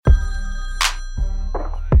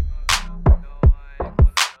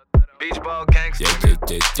Beach ball gangster.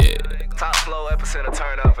 Yeah. Top flow, epicenter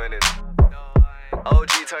turn up in it. OG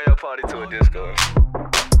turn your party to a disco.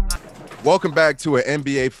 Welcome back to an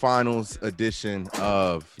NBA Finals edition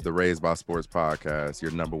of the Raised by Sports podcast,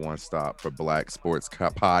 your number one stop for Black sports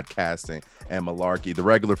podcasting and malarkey. The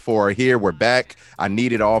regular four are here. We're back. I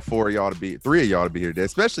needed all three of y'all to be here today,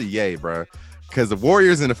 especially Ye, bro, because the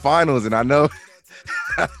Warriors in the finals, and I know.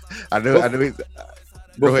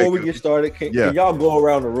 Before we get started, can y'all go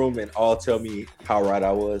around the room and all tell me how right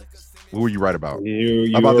I was? Who were you right about?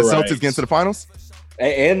 You about the right. Celtics getting to the finals?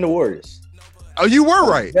 And the Warriors. Oh, you were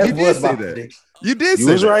right. That You did was say my that. prediction. You did You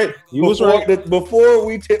say was that. right. You was right. Before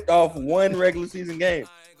we tipped off one regular season game.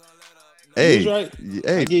 Hey, You was right.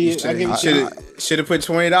 hey, Should have put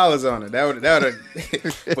 $20 on it. That would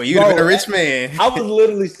have. Well, you'd have been a rich man. I was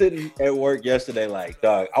literally sitting at work yesterday, like,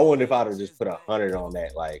 dog. I wonder if I'd have just put 100 on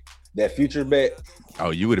that, like that future bet.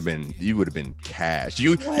 Oh, you would have been cash.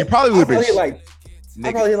 You probably would have been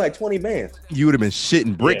I probably hit like 20 bands. You would have been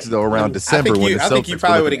shitting bricks though around December when the Celtics I think you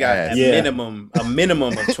probably would have got ass. a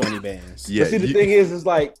minimum of 20 bands. Yeah. But see, the thing is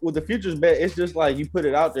like with the futures bet, it's just like you put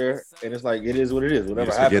it out there and it's like it is what it is.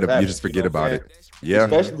 Whatever happens, you just forget about it. Yeah.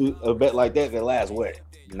 Especially a bet like that lasts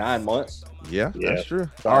 9 months. Yeah, that's true.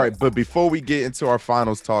 All right, but before we get into our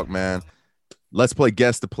finals talk, man, let's play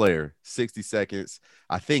guess the player. 60 seconds.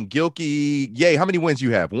 I think Gilkey. Yay, how many wins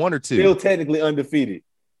you have? 1 or 2? Still technically undefeated.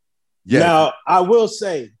 Yeah. Now, I will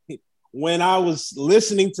say, when I was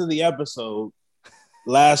listening to the episode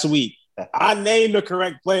last week, I named the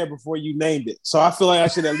correct player before you named it. So I feel like I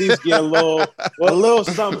should at least get a little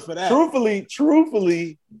something for that.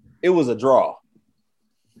 Truthfully, it was a draw.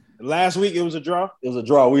 Last week it was a draw. It was a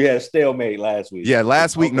draw. We had a stalemate last week. Yeah,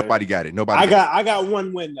 last week nobody got it. I got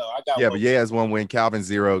one win though. But Ye has 1 win. Calvin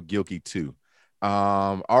 0. Gilkey 2.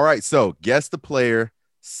 All right. So guess the player.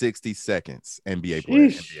 60 seconds. NBA player.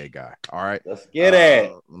 NBA guy. All right. Let's get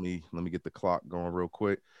it. Let me get the clock going real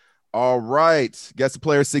quick. All right. Guess the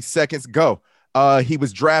player. 6 seconds. Go. He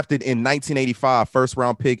was drafted in 1985. First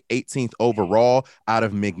round pick, 18th overall, out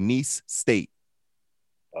of McNeese State.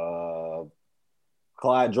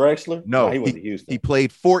 Clyde Drexler? No, he went to Houston. He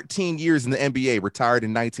played 14 years in the NBA, retired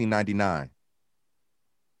in 1999.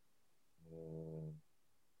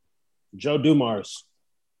 Joe Dumars.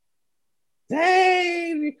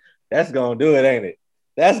 Dang, that's gonna do it, ain't it?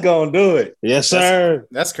 That's gonna do it. Yes, sir.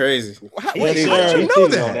 That's crazy. Wait, how did you know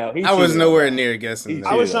that? I was nowhere near guessing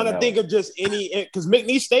that. I was trying to think of just any because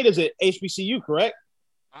McNeese State is at HBCU, correct?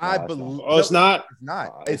 I believe. Oh, it's not. It's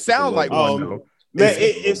not. It sounds like one though. Man,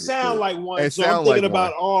 it sounds like one. So I'm thinking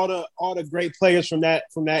about all the great players from that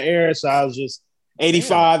era. So I was just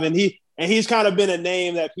 85, and he's kind of been a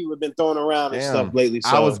name that people have been throwing around and stuff lately. So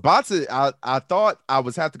I was about to. I thought I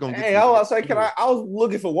was have to go. Hey, I was like, I was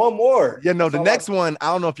looking for one more. Yeah, no, the next one. I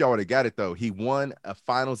don't know if y'all would have got it though. He won a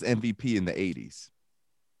Finals MVP in the 80s.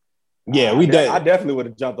 Yeah, I definitely would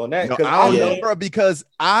have jumped on that. No, I don't know, bro, because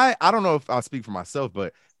I don't know if I'll speak for myself,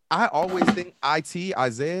 but I always think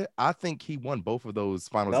Isaiah. I think he won both of those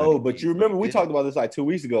Finals. No, MVPs, but you remember we talked about this like 2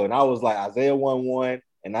 weeks ago, and I was like Isaiah won one.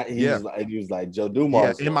 And he was like Joe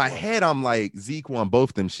Dumars. Yeah, in my head, I'm like Zeke won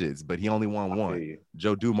both them shits, but he only won one.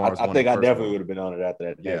 Joe Dumars. I think I definitely would have been on it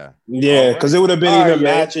after that. Yeah, because it would have been either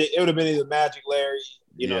Magic. It would have been either Magic, Larry.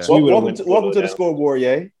 You know. So welcome to the scoreboard,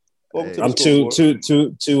 yeah. I'm two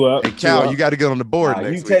up. Hey, Cal, you got to get on the board. Nah,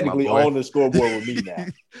 next you week, technically own the scoreboard with me now.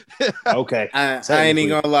 Okay, I ain't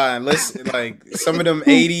even gonna lie. Listen, like some of them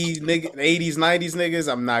 80s, 90s niggas,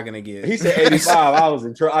 I'm not gonna get. He said 85. I was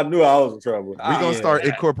in trouble. I knew I was in trouble. We're gonna start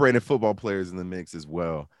incorporating football players in the mix as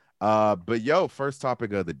well. But first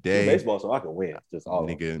topic of the day. Baseball, so I can win. Just all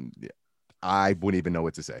nigga. I wouldn't even know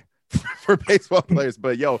what to say for baseball players.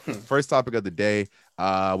 But first topic of the day.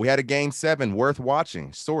 We had a game 7 worth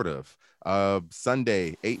watching, sort of.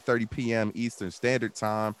 Sunday, 8:30 p.m. Eastern Standard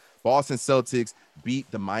Time. Boston Celtics beat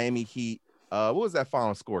the Miami Heat. What was that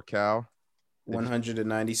final score, Cal?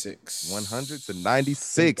 196.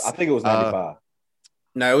 196. I think it was 95.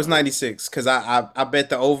 No, it was 96 because I bet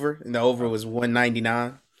the over, and the over was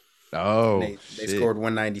 199. Oh, they scored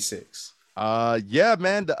 196. Yeah,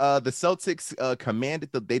 man. The Celtics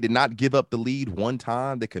commanded they did not give up the lead one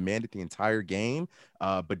time. They commanded the entire game.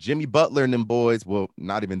 But Jimmy Butler and them boys, well,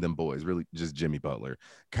 not even them boys, really just Jimmy Butler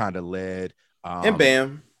kind of led. And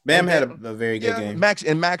Bam had a very good game. Max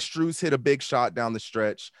Strus hit a big shot down the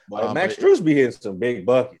stretch. Max Strus be hitting some big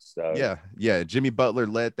buckets. So. Yeah. Jimmy Butler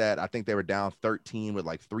led that. I think they were down 13 with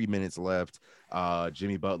like 3 minutes left.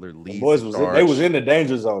 Jimmy Butler leads. They was in the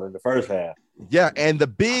danger zone in the first half. Yeah, and the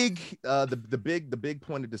big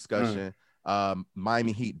point of discussion.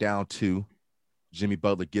 Miami Heat down 2. Jimmy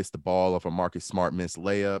Butler gets the ball off a Marcus Smart missed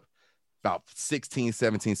layup. about 16,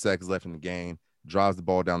 17 seconds left in the game, drives the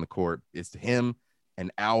ball down the court. It's him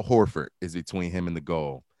and Al Horford is between him and the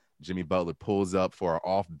goal. Jimmy Butler pulls up for an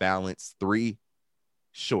off-balance three,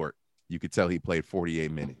 short. You could tell he played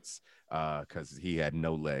 48 minutes because he had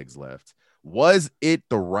no legs left. Was it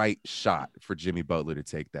the right shot for Jimmy Butler to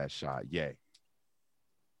take that shot? Yay.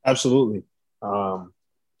 Absolutely.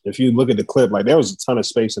 If you look at the clip, like there was a ton of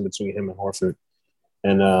space in between him and Horford.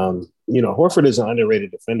 And, Horford is an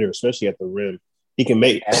underrated defender, especially at the rim. He can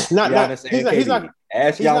make he's not Giannis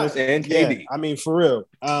and KD. Yeah, I mean, for real.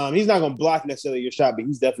 He's not going to block necessarily your shot, but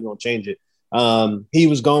he's definitely going to change it. He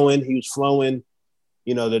was flowing.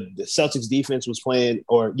 The Celtics defense was playing,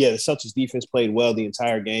 the Celtics defense played well the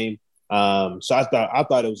entire game. So I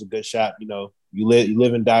thought it was a good shot. You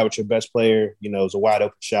live and die with your best player. It was a wide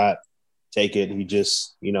open shot. Take it. He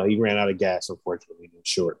just, he ran out of gas, unfortunately, in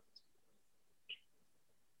short.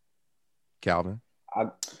 Calvin? I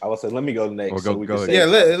would say, let me go next. Go ahead. Yeah,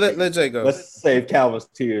 let Jay go. Let's save Calvin's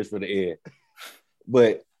tears for the end.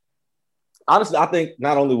 But honestly, I think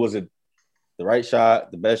not only was it the right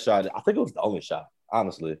shot, the best shot, I think it was the only shot,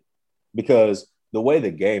 honestly, because the way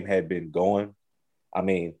the game had been going, I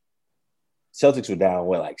mean, Celtics were down,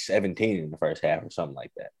 17 in the first half or something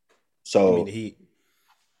like that. So, You mean the Heat?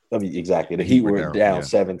 Exactly. The Heat were down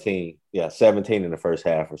 17. Yeah, 17 in the first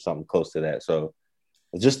half or something close to that. So,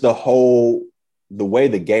 just the way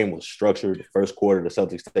the game was structured, the first quarter, the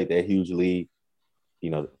Celtics take that huge lead.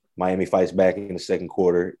 Miami fights back in the second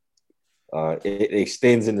quarter. It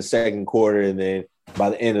extends in the second quarter, and then by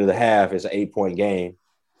the end of the half, it's an 8-point game.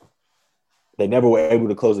 They never were able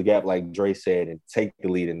to close the gap, like Dre said, and take the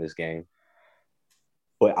lead in this game.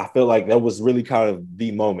 But I feel like that was really kind of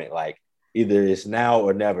the moment. Like, either it's now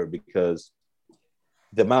or never, because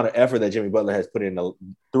the amount of effort that Jimmy Butler has put in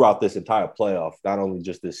throughout this entire playoff, not only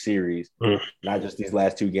just this series, not just these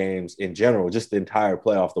last two games in general, just the entire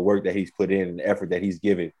playoff, the work that he's put in and the effort that he's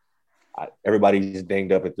given. Everybody's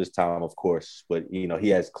dinged up at this time, of course, but, he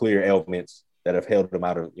has clear ailments that have held him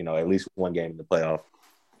out of, at least one game in the playoff.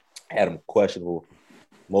 Had him questionable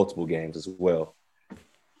multiple games as well.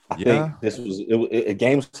 I think this was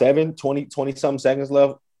game 7, 20-something seconds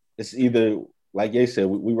left. It's either, like Ye said,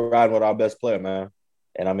 we were riding with our best player, man.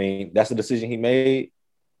 And I mean, that's the decision he made.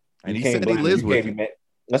 And he said he lives with it.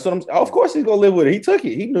 That's what of course he's gonna live with it. He took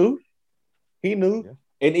it. He knew. Yeah.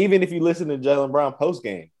 And even if you listen to Jaylen Brown post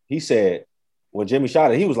game, he said when Jimmy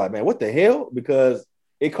shot it, he was like, "Man, what the hell?" Because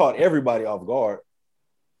it caught everybody off guard.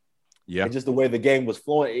 Yeah. And just the way the game was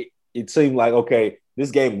flowing, it seemed like, okay,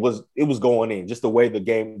 this game was going in. Just the way the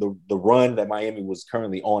game, the run that Miami was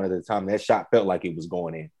currently on at the time, that shot felt like it was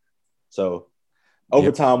going in. So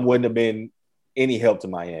overtime wouldn't have been any help to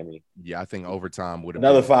Miami. Yeah, I think overtime would have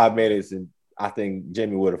another 5 minutes, and I think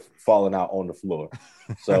Jimmy would have fallen out on the floor.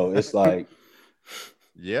 So it's like,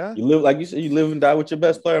 you live, like you said, you live and die with your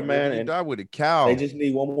best player, man. And die with a cow. They just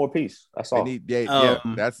need one more piece. That's all.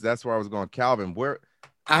 That's where I was going. Calvin,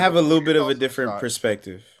 I have a little bit of a different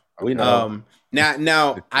perspective. We know.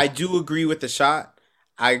 Now I do agree with the shot.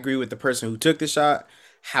 I agree with the person who took the shot.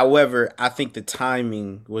 However, I think the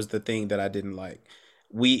timing was the thing that I didn't like.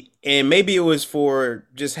 And maybe it was for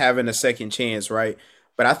just having a second chance, right?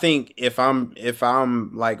 But I think if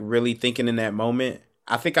I'm like really thinking in that moment,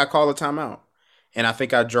 I think I call a timeout. And I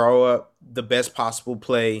think I draw up the best possible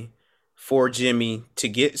play for Jimmy to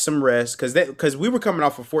get some rest, because we were coming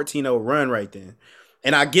off a 14-0 run right then.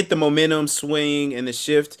 And I get the momentum swing and the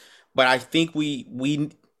shift, but I think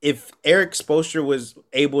if Eric Spoelstra was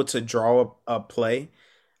able to draw a play,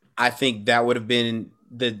 I think that would have been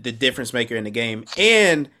the difference maker in the game.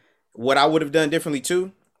 And what I would have done differently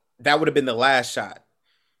too, that would have been the last shot.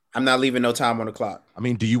 I'm not leaving no time on the clock. I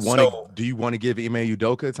mean, do you want to give Ime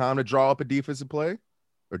Udoka time to draw up a defensive play,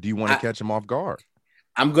 or do you want to catch him off guard?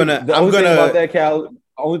 The only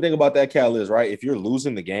thing about that, Cal, is right. If you're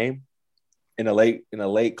losing the game in a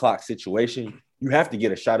late clock situation, you have to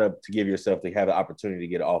get a shot up to give yourself to have an opportunity to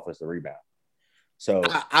get an offensive rebound. So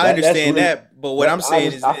I understand that, but what I'm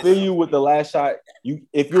saying is, I feel you with the last shot.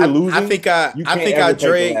 If you're losing, I think I take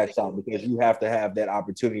the last shot, because you have to have that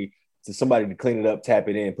opportunity to somebody to clean it up, tap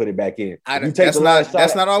it in, put it back in. That's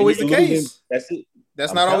not always the case. That's it.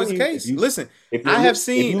 That's not always the case. Listen, I have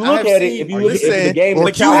seen. If you look at the game,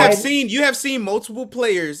 but you have seen multiple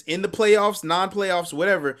players in the playoffs, non-playoffs,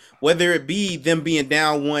 whatever, whether it be them being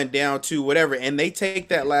down 1, down 2, whatever, and they take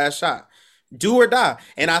that last shot, do or die.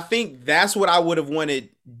 And I think that's what I would have wanted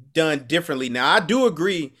done differently. Now, I do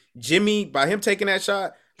agree, Jimmy, by him taking that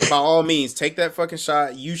shot, by all means, take that fucking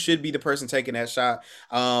shot. You should be the person taking that shot.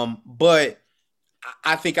 But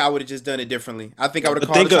I think I would have just done it differently. I think I would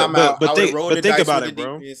have called a timeout. I would have rolled the dice with the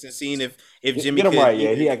defense and seen if Jimmy get him could. right.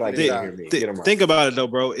 Yeah, he act like he didn't hear me. Get him right. Think about it though,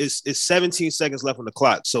 bro. It's 17 seconds left on the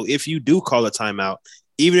clock. So if you do call a timeout,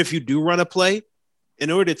 even if you do run a play, in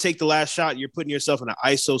order to take the last shot, you're putting yourself in an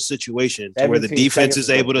ISO situation where the defense is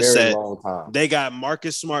able to set. They got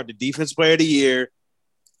Marcus Smart, the defense player of the year.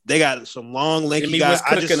 They got some long, lanky guys.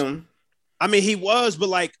 Him. I mean, he was, but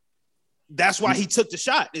like, that's why he took the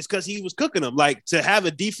shot. It's because he was cooking them. Like, to have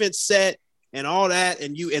a defense set and all that,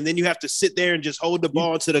 and then you have to sit there and just hold the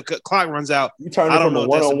ball until the clock runs out. You turn it from a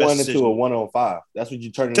 1-on-1 into a 1-on-5. That's what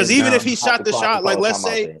you turn it. Because even if he shot the shot, like let's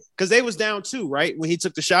say, because they was down 2, right, when he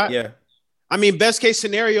took the shot. Yeah. I mean, best case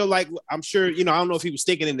scenario, like I'm sure, I don't know if he was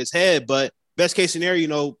thinking in his head, but best case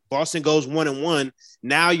scenario, Boston goes 1-1.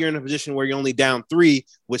 Now you're in a position where you're only down 3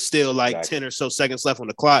 with still like 10 or so seconds left on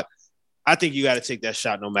the clock. I think you got to take that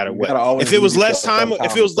shot no matter what. If it was less time, on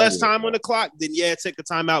the clock, then yeah, take the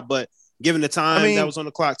timeout. But given the time that was on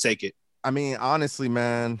the clock, take it. I mean, honestly,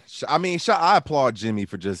 man. I applaud Jimmy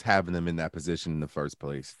for just having them in that position in the first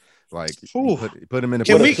place. Like, put him in a.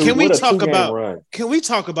 Can we talk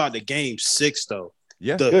about the game 6 though?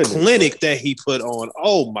 Yeah, the clinic that he put on.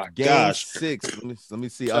 Oh my gosh, 6. Let me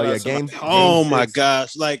see. Oh yeah, game. Oh my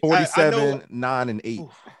gosh, like 47, 9, and 8.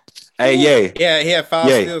 Hey, yeah, he had 5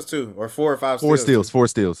 steals too, or 4 or 5 steals. 4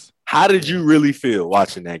 steals. How did you really feel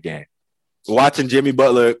watching that game? Watching Jimmy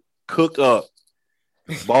Butler cook up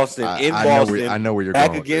Boston in Boston. I know where you're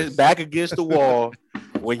going. Back against the wall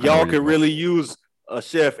when y'all could really use a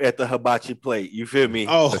chef at the hibachi plate. You feel me?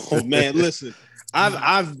 Oh man, listen.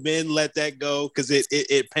 I've been let that go because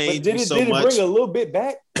it pains me so much. Did it bring a little bit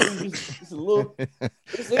back? Just a little.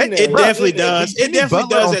 It definitely does. It definitely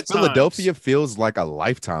does. At Philadelphia feels like a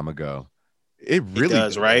lifetime ago. It really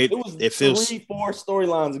does, right? It feels 3-4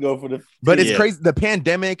 storylines ago for the. But it's crazy. The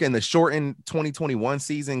pandemic and the shortened 2021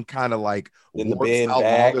 season kind of like warps how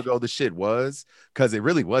long ago the shit was, because it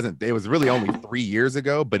really wasn't. It was really only 3 years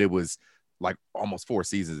ago, but it was like almost 4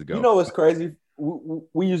 seasons ago. You know what's crazy?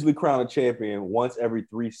 We usually crown a champion once every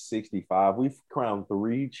 365. We've crowned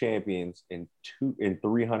 3 champions in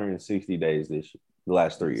 360 days the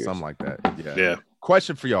last 3 years. Something like that. Yeah.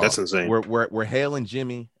 Question for y'all. That's insane. We're hailing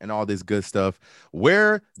Jimmy and all this good stuff.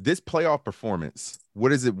 Where this playoff performance,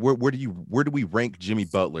 what is it? Where do we rank Jimmy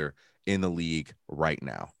Butler in the league right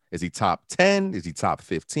now? Is he top 10? Is he top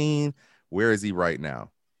 15? Where is he right now?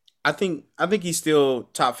 I think he's still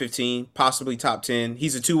top 15, possibly top 10.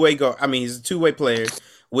 He's a two-way he's a two-way player,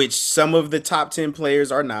 which some of the top 10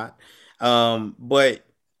 players are not. But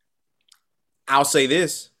I'll say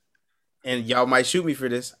this, and y'all might shoot me for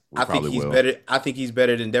this. I think he's better. I think he's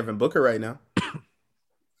better than Devin Booker right now.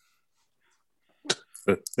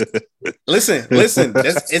 Listen. It's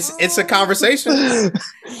a conversation.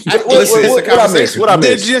 It's a conversation. What I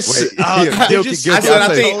missed? I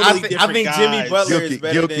think Jimmy Butler is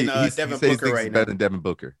better than Devin Booker right now. Better than Devin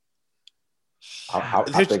Booker. I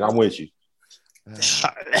think I'm with you.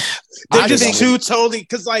 They're just two totally,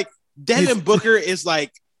 because like Devin Booker is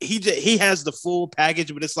like he has the full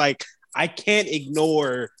package, but it's like I can't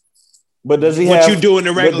ignore. But does he what you do in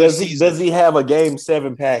the regular season? Does he have a game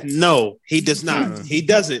 7 pack? No, he does not. He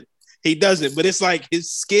doesn't. But it's like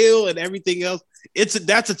his skill and everything else.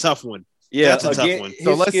 That's a tough one. Yeah, that's a tough one.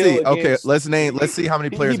 So let's see. Okay, let's see how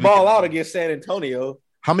many players he ball out against San Antonio.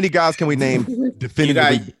 How many guys can we name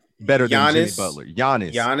definitively better than Jimmy Butler?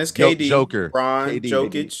 Giannis, KD, Joker, Bron,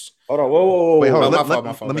 Jokic. Hold on, whoa. Wait, hold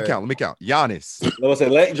on. Let me count. Giannis.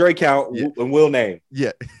 Let Dre count and we'll name.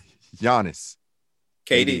 Yeah, Giannis,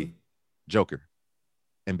 KD. Joker,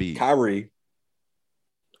 Embiid, Kyrie.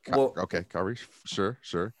 Okay, Kyrie, sure.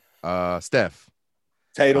 Steph,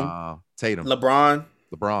 Tatum, LeBron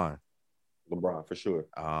for sure.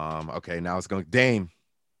 Okay, now it's going Dame,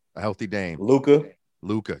 a healthy Dame,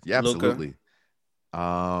 Luka, yeah, absolutely.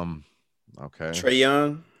 Okay, Trae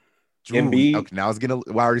Young, Embiid. Okay, now it's gonna.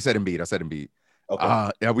 Well, I already said Embiid. I said Embiid. Okay.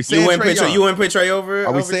 Are we saying Trae Young? You wouldn't put Trae over?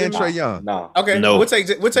 Are we saying Trae Young? No. Okay, no. We'll take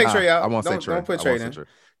Trae out. I won't say Trae. Don't put Trae in.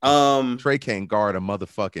 Trae can't guard a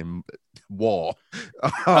motherfucking wall.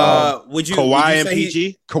 Would you Kawhi and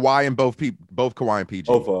PG? Kawhi and both Kawhi and PG.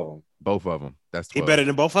 Both of them. That's 12. He better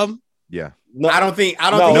than both of them? Yeah. No, I don't think.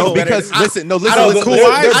 No, because listen.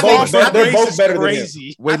 Kawhi, they're both better than him.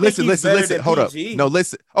 Wait, listen. Hold up. No,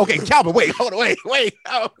 listen. Okay, Calvin. Wait. Hold on. Wait.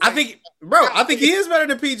 Oh. I think he is better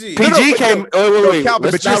than PG. PG came. Wait. Calvin,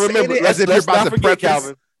 but you're saying it as if you're about to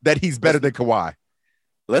preface that he's better than Kawhi.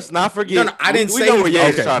 Let's not forget. No, I didn't say.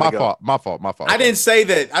 Okay, my fault. I didn't say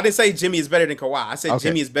that. I didn't say Jimmy is better than Kawhi. I said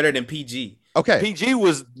Jimmy is better than PG. Okay. PG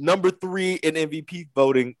was number 3 in MVP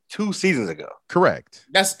voting 2 seasons ago. Correct.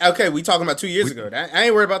 That's okay. We talking about 2 years ago. I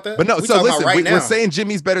ain't worried about that. But no, we so listen, right we're saying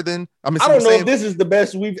Jimmy's better than. I don't know if this is the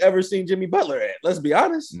best we've ever seen Jimmy Butler at. Let's be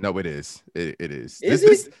honest. No, it is. It is.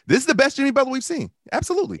 This is the best Jimmy Butler we've seen.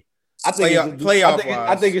 Absolutely. I think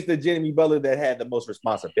I think it's the Jimmy Butler that had the most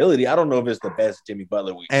responsibility. I don't know if it's the best Jimmy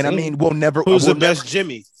Butler we've seen. And I mean, we'll never. Who's the best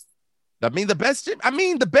Jimmy? I mean, the best. I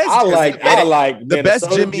mean, the best. I like the best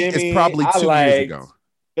Jimmy is probably 2 years ago.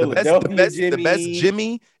 The best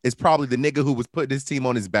Jimmy is probably the nigga who was putting his team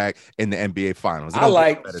on his back in the NBA Finals. I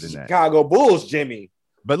like Chicago Bulls Jimmy.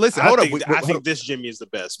 But listen, I think this Jimmy is the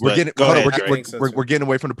best. We're getting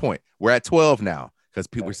away from the point. We're at 12 now. Because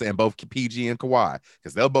people are saying both PG and Kawhi,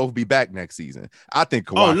 because they'll both be back next season. I think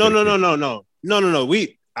Kawhi. Oh, no.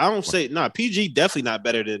 I don't say PG definitely not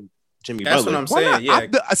better than Jimmy Butler. That's what I'm saying. Yeah.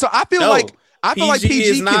 I feel like PG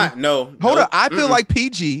is not. Hold on. I feel like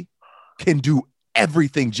PG can do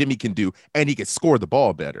everything Jimmy can do, and he can score the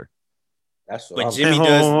ball better. That's what Jimmy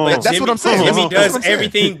does. That's what I'm saying. Jimmy does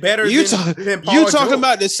everything better. You Paul talking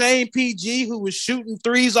about the same PG who was shooting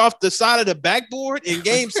threes off the side of the backboard in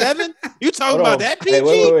Game 7? You talking about that PG? Hey,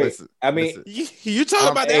 wait. I mean, you talking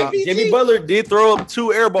about that PG? Jimmy Butler did throw up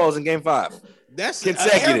 2 air balls in Game 5. That's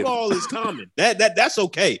consecutive. Air ball is common. That's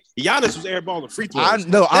okay. Giannis was airballing free throws.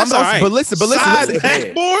 But listen.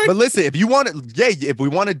 Backboard? But listen, if you want to, if we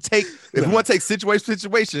want to take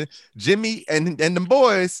situation, Jimmy and them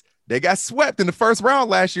boys. They got swept in the first round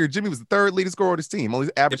last year. Jimmy was the 3rd leading scorer of his team, only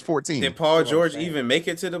averaged 14. Did Paul George even make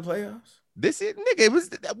it to the playoffs? It was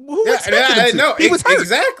who expected him to? He was hurt.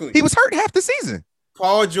 Exactly. He was hurt half the season.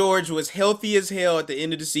 Paul George was healthy as hell at the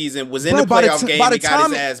end of the season. Was in the playoff game and got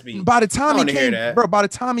his ass beat. By the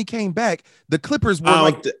time he came back, the Clippers were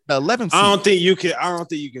like the 11th seed. I don't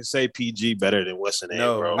think you can say PG better than what's the name,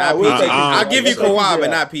 bro. I'll give you Kawhi, but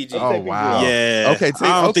not PG. Oh wow. Yeah. Okay.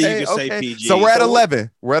 I don't think you can say PG. So we're at 11.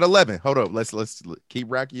 We're at 11. Hold up. Let's keep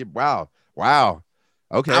racking. Wow.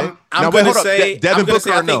 Okay. I'm gonna say Devin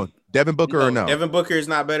Booker or no? Devin Booker or no? Devin Booker is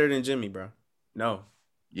not better than Jimmy, bro. No.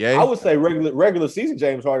 Yeah, I would say regular season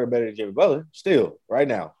James Harden better than Jimmy Butler. Still, right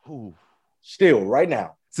now. See,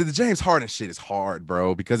 the James Harden shit is hard,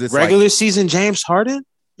 bro, because it's regular season James Harden.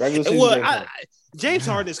 James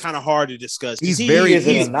Harden is kind of hard to discuss. He's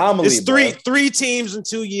an anomaly. It's three teams in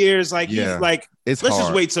 2 years. Let's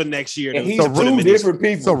just wait till next year. And he's 2 different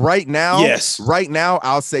people. So right now,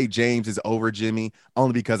 I'll say James is over Jimmy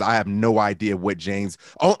only because I have no idea what James.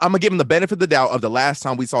 I'm gonna give him the benefit of the doubt of the last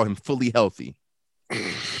time we saw him fully healthy.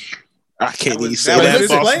 I can't even say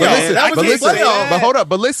that. But hold up.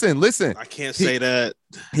 But listen. I can't say that.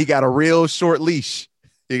 He got a real short leash.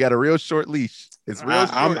 It's real.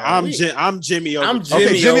 I'm Jimmy over.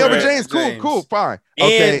 Jimmy over James. Cool, fine.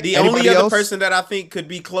 And the only other person that I think could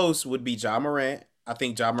be close would be Ja Morant. I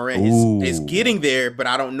think Ja Morant is getting there, but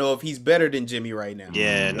I don't know if he's better than Jimmy right now.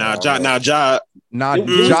 Yeah, Ja not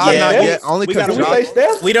yet. Only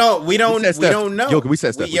because we don't know. Yo, we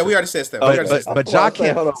said Steph. We already said Steph. But Ja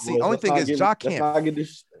can't. See, only thing is Ja can't.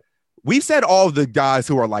 We've said all the guys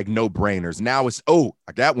who are like no brainers. Now it's I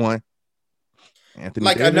got one.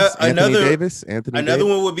 Anthony Davis. Another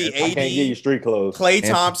one would be AD. I can't give you street clothes. Klay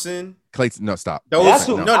Thompson. No, stop. I was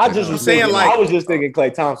just thinking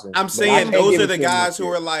Klay Thompson. I'm saying those are the guys who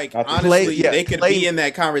are like, honestly, they could be in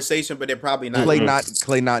that conversation, but they're probably not.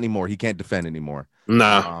 Klay not anymore. He can't defend anymore.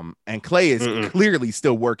 Nah. And Klay is clearly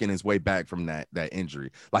still working his way back from that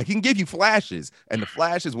injury. Like, he can give you flashes, and the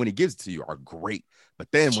flashes when he gives it to you are great.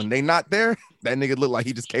 But then when they not there, that nigga look like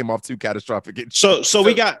he just came off 2 catastrophic injuries. So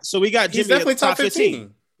we got He's definitely top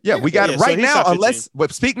 15. Yeah, we got right now.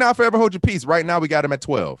 But speak now, forever hold your peace. Right now, we got him at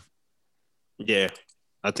 12. Yeah,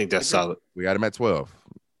 I think that's solid. We got him at 12.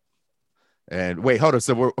 And wait, hold on.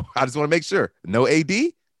 So I just want to make sure. No AD?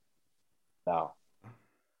 No.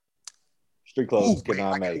 Street clothes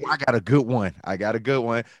cannot make it. I got a good one.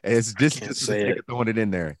 And it's just throwing it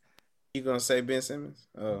in there. You gonna say Ben Simmons?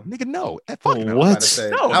 Nigga, no. Fuck no. What?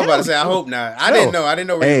 I'm about to say, I hope not. I didn't know where you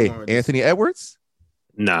were going with Anthony Edwards?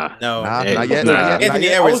 Nah. Not yet. Anthony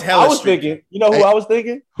Edwards, I was thinking, you know who I was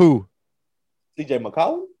thinking? Who? CJ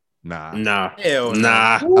McCollum? Nah. Hell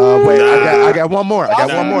nah. Wait, I got one more. I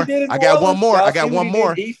got one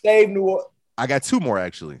more. He saved New Orleans. I got 2 more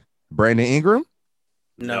actually. Brandon Ingram?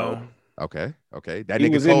 No. Okay. That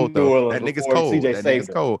nigga's cold though. That nigga's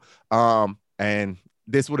cold. And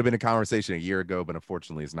this would have been a conversation a year ago, but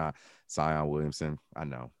unfortunately it's not. Zion Williamson. I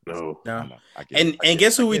know. No. And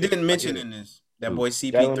guess who we didn't mention in this? That boy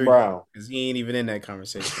CP3. Jaylen Brown. Because he ain't even in that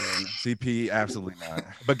conversation right now. CP, absolutely not.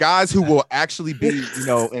 But guys who will actually be,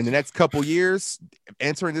 in the next couple years,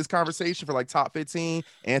 entering this conversation for like top 15,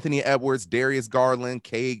 Anthony Edwards, Darius Garland,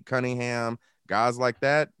 Cade Cunningham, guys like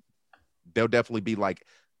that, they'll definitely be like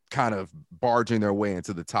kind of barging their way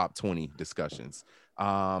into the top 20 discussions.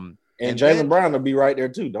 And Jaylen Brown will be right there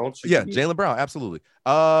too, don't you? Yeah, Jaylen Brown, absolutely.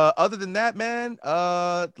 Other than that, man,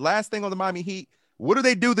 last thing on the Miami Heat, what do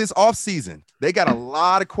they do this offseason? They got a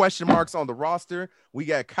lot of question marks on the roster. We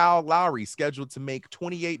got Kyle Lowry scheduled to make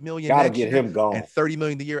 $28 million next year him gone. and $30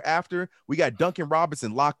 million the year after. We got Duncan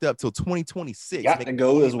Robinson locked up till 2026. Got to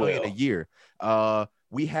go as well. A year.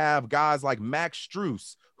 We have guys like Max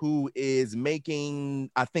Strus, who is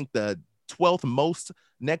making, I think, the 12th most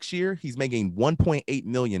next year. He's making $1.8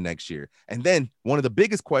 million next year. And then one of the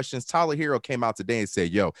biggest questions, Tyler Hero came out today and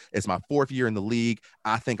said, yo, it's my 4th year in the league.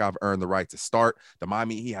 I think I've earned the right to start. The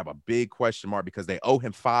Miami Heat have a big question mark because they owe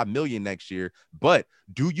him $5 million next year. But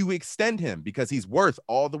do you extend him? Because he's worth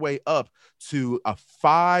all the way up to a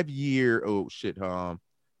 5-year,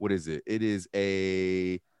 what is it? It is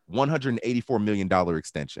a $184 million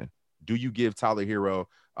extension. Do you give Tyler Hero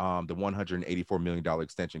the $184 million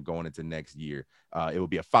extension going into next year? It would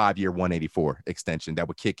be a 5-year 184 extension that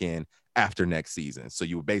would kick in after next season. So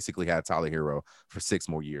you would basically have Tyler Hero for 6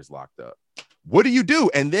 more years locked up. What do you do?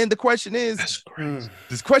 And then the question is,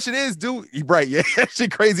 right? Yeah, actually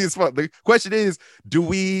crazy as fuck. The question is, do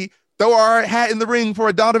we throw our hat in the ring for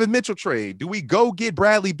a Donovan Mitchell trade? Do we go get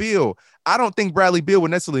Bradley Beal? I don't think Bradley Beal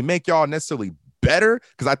would necessarily make y'all necessarily better,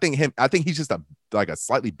 because I think he's just a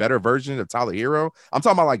slightly better version of Tyler Hero. I'm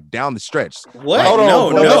talking about like down the stretch. What? Like,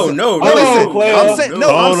 No. I'm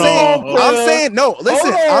saying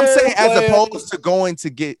as opposed to going to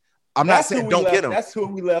get. I'm not saying don't get him. That's who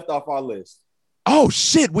we left off our list. Oh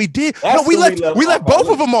shit, we did. No, we left both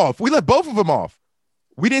of them off. We left both of them off.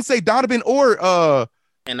 We didn't say Donovan or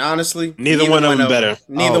And honestly, neither one of them better.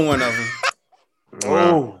 Neither one of them.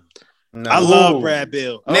 Oh. No. I love Brad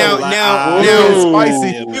Beal. Now, spicy.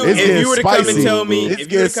 If you were to come and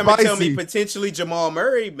tell me, potentially Jamal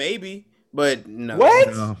Murray, maybe, but no.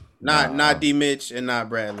 What? Not D. Mitch and not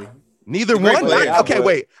Bradley. Neither one. Okay,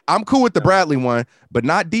 wait. I'm cool with the Bradley one, but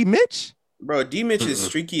not D. Mitch. Bro, D. Mitch is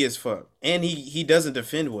streaky as fuck, and he doesn't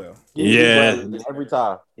defend well. Yeah, every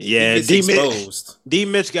time. Yeah, D.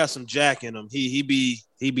 Mitch got some jack in him. He be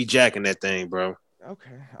jacking that thing, bro.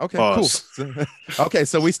 Okay, cool. Okay,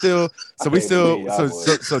 so Jimmy's still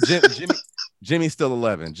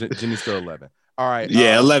 11. Jimmy's still 11. All right.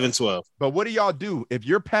 Yeah, 11, 12. But what do y'all do if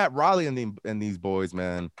you're Pat Riley and these boys,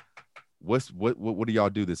 man? What do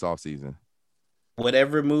y'all do this offseason?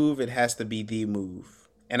 Whatever move, it has to be the move.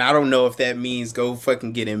 And I don't know if that means go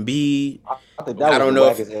fucking get Embiid. I don't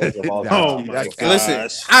know if. Listen,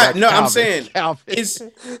 I'm saying it's.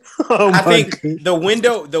 I think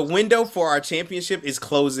the window for our championship is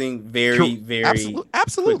closing very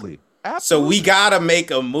absolutely. So we gotta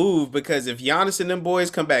make a move, because if Giannis and them boys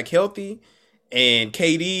come back healthy, and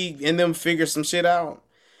KD and them figure some shit out,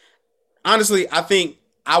 honestly, I think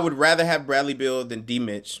I would rather have Bradley Beal than D.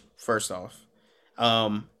 Mitch. First off,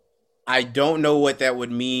 I don't know what that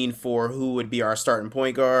would mean for who would be our starting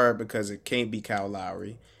point guard, because it can't be Kyle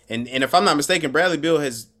Lowry. And if I'm not mistaken, Bradley Beal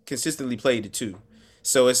has consistently played the 2.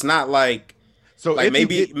 So it's not like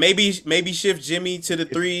maybe shift Jimmy to the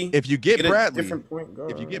 3. If you get Bradley, different point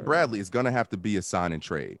guard. If you get Bradley, it's going to have to be a sign and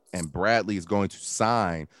trade. And Bradley is going to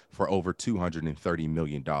sign for over $230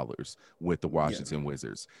 million with the Washington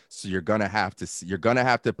Wizards. So you're going to have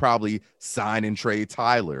to probably sign and trade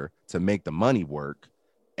Tyler to make the money work,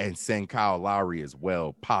 and send Kyle Lowry as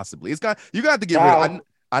well, possibly. You got to get rid of.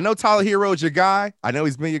 I know Tyler Hero is your guy. I know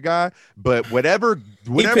he's been your guy, but whatever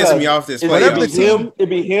he pissed me off this. It'd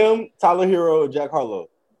be him, Tyler Hero, and Jack Harlow.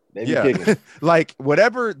 Yeah, like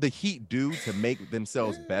whatever the Heat do to make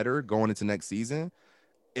themselves better going into next season,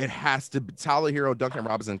 it has to be Tyler Hero, Duncan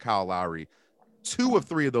Robinson, Kyle Lowry. 2 of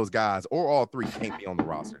 3 of those guys, or all 3, can't be on the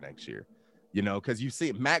roster next year. You know, because you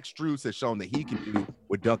see, Max Strus has shown that he can do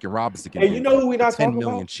what Duncan Robinson can do. And you know who we not talking about? $10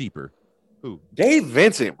 million cheaper. Who? Gabe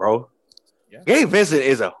Vincent, bro. Yeah. Gabe Vincent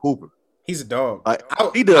is a hooper. He's a dog.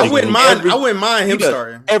 He does. I wouldn't mind him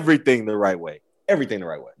starting. Everything the right way.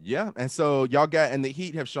 Yeah, and so y'all got, and the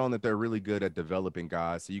Heat have shown that they're really good at developing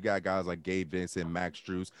guys. So you got guys like Gabe Vincent, Max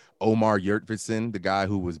Strus, Omar Yurtseven, the guy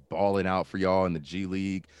who was balling out for y'all in the G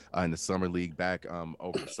League, in the Summer League back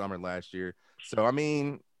over the summer last year. So I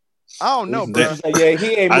mean, I don't know, bro. Yeah,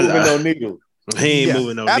 he ain't moving no needle. He ain't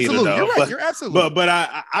moving no needle, though. You're right. You're absolutely. But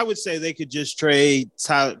I would say they could just trade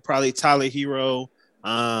probably Tyler Hero,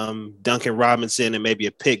 Duncan Robinson, and maybe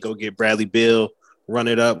a pick. Go get Bradley Beal. Run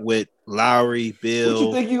it up with Lowry, Bill. What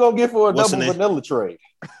you think you gonna get for a What's double the name? vanilla trade?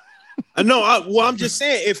 No, I'm just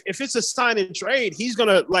saying if it's a sign and trade, he's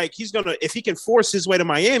gonna if he can force his way to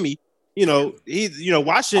Miami,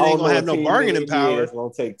 Washington ain't gonna have no bargaining power. It's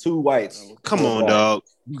gonna take two whites. Come on, dog.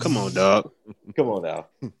 Come on, dog. Come on now.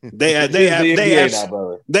 They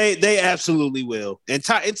absolutely will. And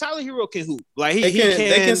Tyler Hero can hoop. Like they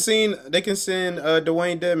can send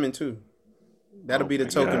Dwayne Dedmon too. That'll be the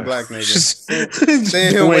token black nigga.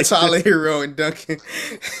 Send him with Tyler Hero and Duncan.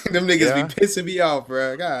 Them niggas be pissing me off,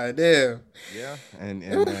 bro. God damn. Yeah,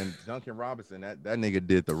 and Duncan Robinson, that nigga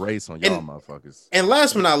did the race on y'all motherfuckers. And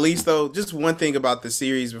last but not least, though, just one thing about the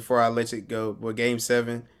series before I let you go. With Game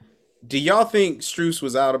 7, do y'all think Strus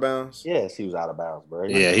was out of bounds? Yes, he was out of bounds, bro.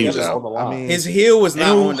 Yeah, he was out. On the line. I mean, his heel was not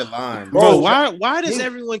on the line, bro. Why does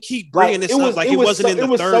everyone keep bringing this up like it wasn't in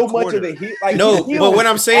the third quarter? No, but what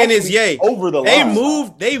I'm saying is, over the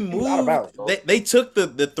line. They moved. They took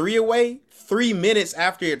the 3 away 3 minutes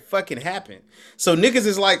after it fucking happened. So niggas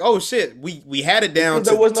is like, oh shit, we had it down to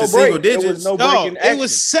single digits. It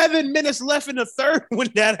was 7 minutes left in the third when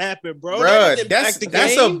that happened, bro.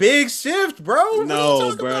 That's a big shift, bro.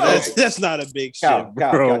 No, bro, that's not a big shift,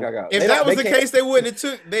 bro. If that was the case, they wouldn't have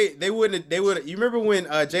took. They wouldn't. You remember when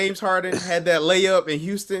James Harden had that layup in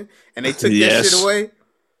Houston and they took that shit away?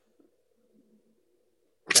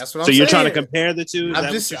 That's what I'm saying. So you're trying to compare the two?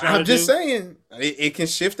 I'm just saying it can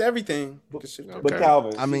shift everything. But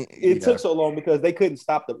Calvin, I mean, it took so long because they couldn't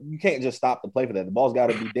stop you can't just stop the play for that. The ball's got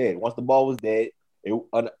to be dead. Once the ball was dead,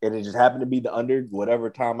 and it just happened to be the under whatever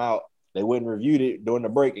timeout. They wouldn't reviewed it during the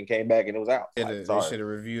break and came back and it was out. They should have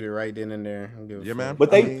reviewed it right then and there. Yeah, man.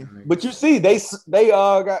 But but you see, they do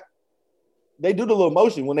the little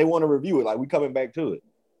motion when they want to review it. Like we coming back to it.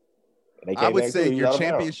 I would say your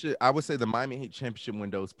championship. I would say the Miami Heat championship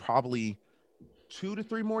window is probably 2 to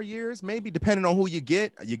 3 more years, maybe depending on who you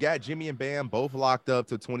get. You got Jimmy and Bam both locked up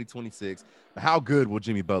to 2026. How good will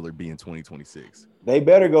Jimmy Butler be in 2026? They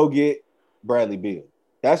better go get Bradley Beal.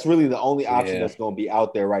 That's really the only option that's going to be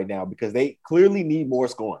out there right now because they clearly need more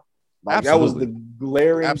scoring. Like that was the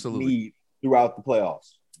glaring need throughout the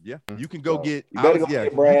playoffs. Yeah, you can go get. You better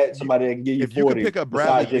get Brad. Somebody that can give you 40. You can pick up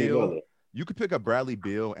Bradley Beal. You could pick up Bradley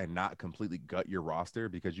Beal and not completely gut your roster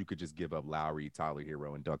because you could just give up Lowry, Tyler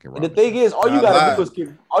Hero, and Duncan Robinson. And the thing is, all you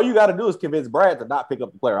got to do is convince Brad to not pick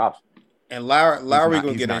up the player option. And Lowry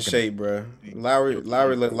gonna get in shape, bro. Lowry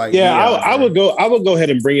look like I would go ahead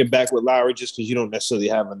and bring it back with Lowry just because you don't necessarily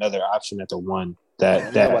have another option at the one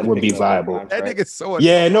that would be viable. That nigga's so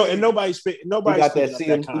and nobody's he got that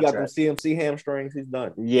CMC. He got them CMC hamstrings. He's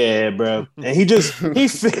done. Yeah, bro. And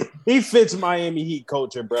he fits Miami Heat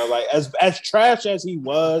culture, bro. Like as trash as he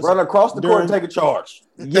was, run across the court and take a charge.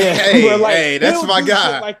 Yeah, hey, that's my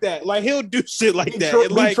guy. Like that, like he'll do shit like that.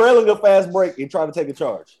 He's trailing a fast break and trying to take a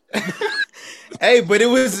charge. Hey, but it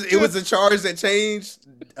was a charge that changed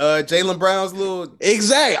Jaylen Brown's little.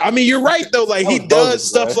 Exactly. I mean, you're right though. Like he does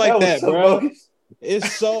stuff like that, bro.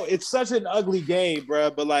 It's such an ugly game,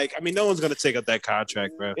 bro. But like, I mean, no one's gonna take up that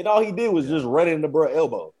contract, bro. And all he did was just run into bro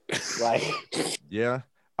elbow, like yeah.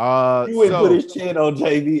 He wouldn't put his chin on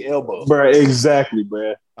JV elbow, bro. Exactly,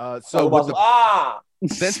 bro.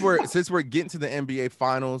 Since we're getting to the NBA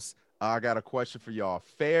Finals, I got a question for y'all: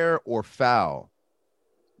 fair or foul?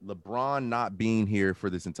 LeBron not being here for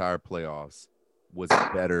this entire playoffs was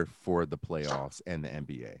better for the playoffs and the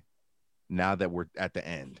NBA. Now that we're at the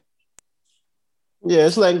end. Yeah,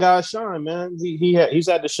 it's letting guys shine, man. He's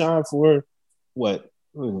had to shine for what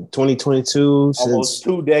 2022 almost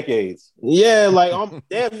 2 decades. Yeah, like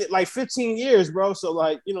damn, like 15 years, bro. So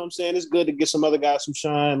like, you know what I'm saying? It's good to get some other guys some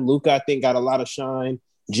shine. Luka, I think, got a lot of shine.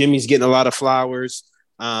 Jimmy's getting a lot of flowers.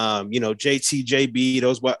 JT, JB,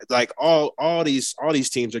 those like all these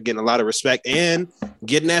teams are getting a lot of respect and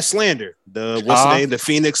getting that slander. The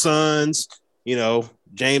Phoenix Suns,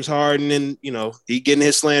 James Harden, and he getting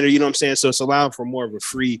his slander. You know what I'm saying? So it's allowing for more of a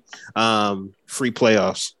free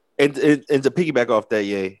playoffs. And to piggyback off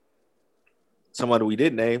that, somebody we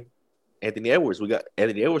did name, Anthony Edwards. We got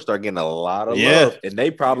Anthony Edwards start getting a lot of love, and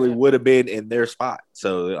they probably would have been in their spot.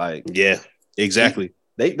 So like, yeah, exactly.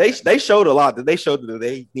 They showed a lot. That they showed that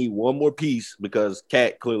they need one more piece because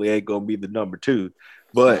Cat clearly ain't gonna be the number 2,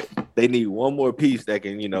 but they need one more piece that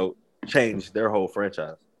can change their whole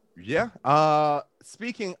franchise. Yeah.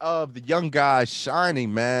 Speaking of the young guys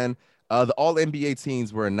shining, man, the All NBA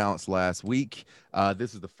teams were announced last week.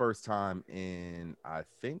 This is the first time in I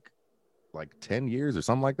think like 10 years or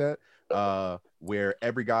something like that where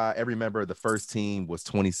every member of the first team was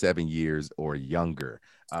 27 years or younger.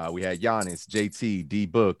 We had Giannis, JT, D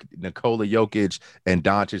Book, Nikola Jokic, and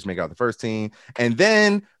Doncic make out the first team. And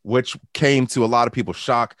then, which came to a lot of people's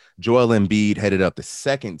shock, Joel Embiid headed up the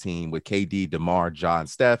second team with KD, DeMar, John,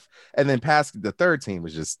 Steph. And then the third team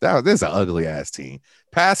was this is an ugly ass team.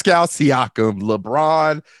 Pascal Siakam,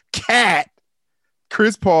 LeBron, Cat,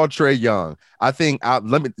 Chris Paul, Trae Young. I think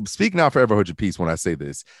let me speak now, forever hold your peace when I say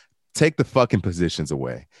this. Take the fucking positions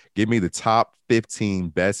away. Give me the top 15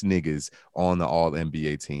 best niggas on the all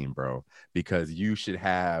NBA team, bro, because you should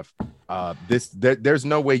have this. There's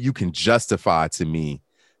no way you can justify to me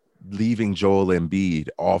leaving Joel Embiid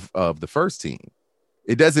off of the first team.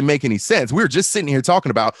 It doesn't make any sense. We were just sitting here talking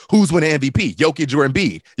about who's winning MVP, Jokic or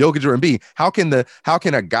Embiid, Jokic or Embiid. How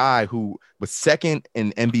can a guy who was second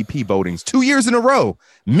in MVP votings 2 years in a row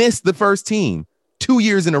miss the first team 2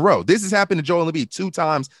 years in a row? This has happened to Joel Embiid 2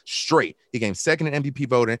 times straight. He came second in MVP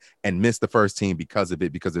voting and missed the first team because of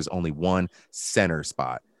it, because there's only one center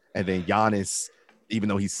spot. And then Giannis, even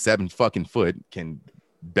though he's 7 fucking foot, can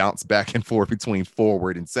bounce back and forth between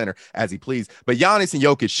forward and center as he please. But Giannis and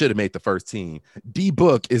Jokic should have made the first team. D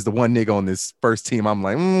Book is the one nigga on this first team. I'm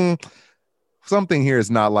like, something here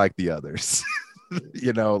is not like the others.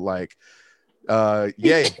 You know, like,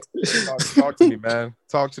 yay. Talk to me, man.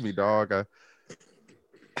 Talk to me, dog.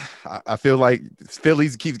 I feel like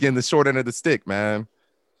Phillies keeps getting the short end of the stick, man.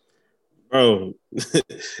 Bro, this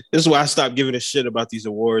is why I stopped giving a shit about these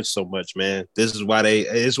awards so much, man. This is why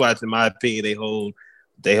in my opinion, they hold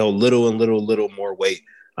little and little more weight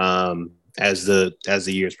as the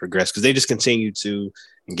years progress, because they just continue to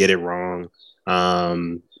get it wrong.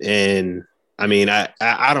 And I mean,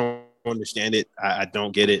 I don't understand it. I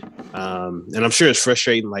don't get it. And I'm sure it's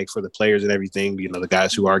frustrating, like, for the players and everything, you know, the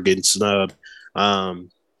guys who are getting snubbed.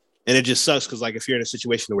 And it just sucks because, like, if you're in a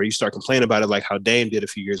situation where you start complaining about it, like how Dame did a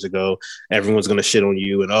few years ago, everyone's going to shit on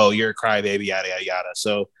you and, oh, you're a crybaby, yada, yada, yada.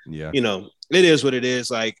 So, yeah, you know, it is what it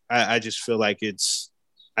is. Like, I just feel like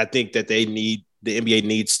I think that the NBA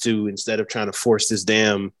needs to, instead of trying to force this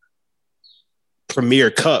damn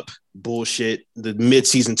Premier Cup bullshit, the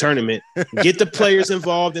mid-season tournament, get the players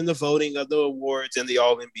involved in the voting of the awards and the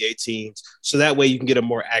all-NBA teams. So that way you can get a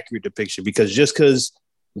more accurate depiction, because just because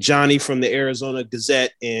Johnny from the Arizona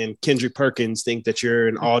Gazette and Kendrick Perkins think that you're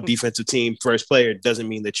an all defensive team first player doesn't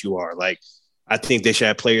mean that you are. Like, I think they should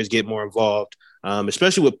have players get more involved,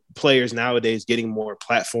 especially with players nowadays getting more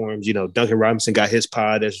platforms. You know, Duncan Robinson got his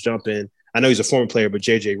pod that's jumping. I know he's a former player, but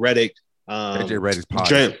JJ Redick. JJ Redick's pod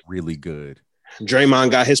is really good.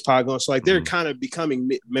 Draymond got his pod going. So, like, they're kind of becoming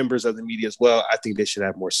members of the media as well. I think they should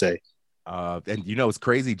have more say. And you know, it's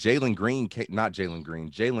crazy. Jalen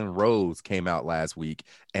Rose came out last week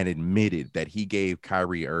and admitted that he gave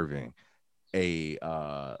Kyrie Irving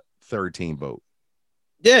a third team vote.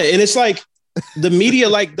 Yeah, and it's like the media,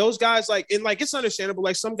 like those guys, like, and like it's understandable.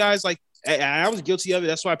 Like some guys, like I was guilty of it.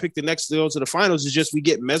 That's why I picked the next to go to the finals. Is just we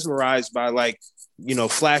get mesmerized by, like, you know,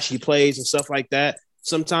 flashy plays and stuff like that.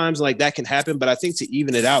 Sometimes, like, that can happen, but I think to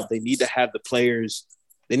even it out, they need to have the players.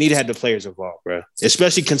 They need to have the players involved, bro.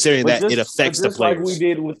 Especially considering that it affects the players. Like we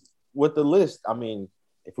did with the list. I mean,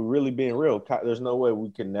 if we're really being real, there's no way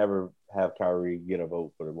we can never have Kyrie get a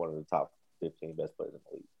vote for one of the top 15 best players in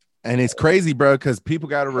the league. And it's crazy, bro, because people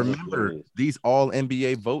got to remember these all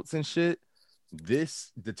NBA votes and shit.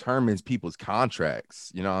 This determines people's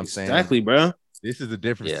contracts. You know what I'm saying? Exactly, bro. This is the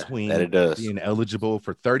difference between being eligible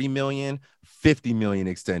for 30 million, 50 million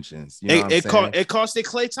extensions. You know it costed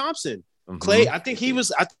Klay Thompson. Klay, I think he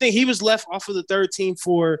was left off of the third team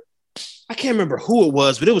for, I can't remember who it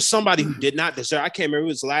was, but it was somebody who did not deserve. I can't remember.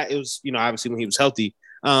 It was, you know, obviously when he was healthy.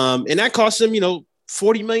 And that cost him, you know,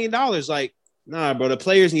 $40 million. Like, nah, bro, the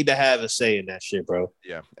players need to have a say in that shit, bro.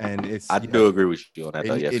 Yeah. And I do agree with you on that.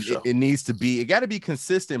 It needs to be, it got to be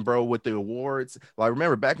consistent, bro, with the awards. Like,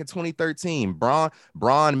 remember back in 2013,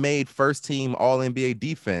 Bron made first team all NBA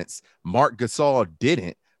defense. Marc Gasol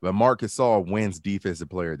didn't, but Marc Gasol wins defensive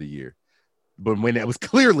player of the year. But when it was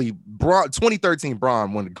clearly 2013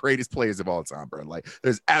 Bron, one of the greatest players of all time, bro. Like,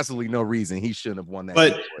 there's absolutely no reason he shouldn't have won that.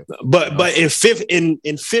 But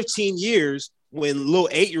in 15 years, when little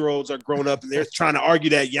 8-year-olds are grown up and they're trying to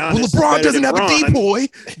argue that Giannis LeBron doesn't have a D-boy.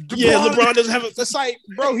 Yeah, LeBron doesn't have a. It's like,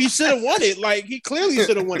 bro, he should have won it. Like, he clearly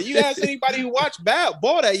should have won it. You ask anybody who watched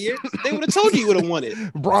ball that year, they would have told you he would have won it.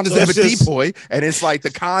 LeBron doesn't have a D-boy, and it's like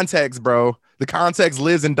the context, bro. The context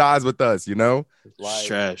lives and dies with us. You know, it's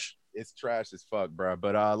trash. It's trash as fuck, bro.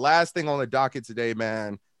 But last thing on the docket today,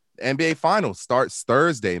 man. The NBA Finals starts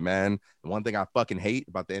Thursday, man. The one thing I fucking hate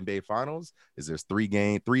about the NBA Finals is there's 3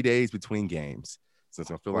 days between games. So it's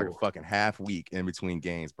gonna feel like a fucking half week in between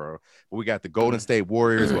games, bro. But we got the Golden State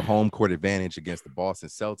Warriors with home court advantage against the Boston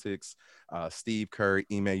Celtics. Steve Kerr,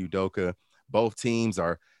 Ime Udoka. Both teams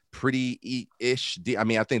are pretty ish. I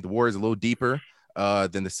mean, I think the Warriors are a little deeper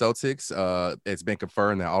than the Celtics. It's been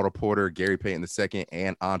confirmed that Otto Porter, Gary Payton II,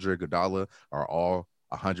 and Andre Iguodala are all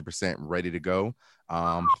 100% ready to go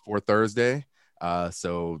for Thursday.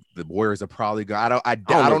 So the Warriors are probably going. I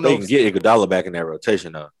don't know. They can get Iguodala back in that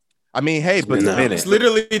rotation though. I mean, hey, but that's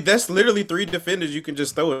literally 3 defenders you can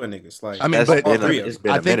just throw in niggas. Like, I mean, but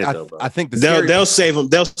I think they'll save them.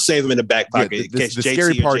 They'll save them in the back pocket. The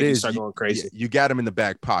scary part is start going crazy. You got them in the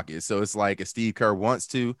back pocket, so it's like if Steve Kerr wants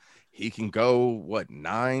to, he can go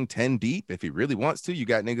 9-10 deep if he really wants to. You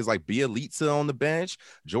got niggas like Bielitsa on the bench,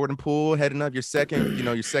 Jordan Poole heading up your second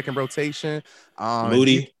rotation.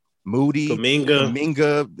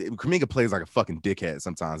 Kuminga plays like a fucking dickhead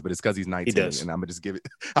sometimes, but it's because he's 19, and I'm gonna just give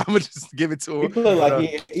it to him.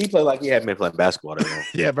 He played like he hadn't been playing basketball.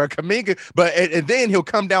 Yeah, bro, Kuminga, but and then he'll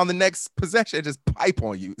come down the next possession and just pipe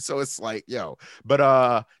on you. So it's like, yeah,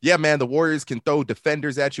 man, the Warriors can throw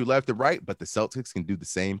defenders at you left and right, but the Celtics can do the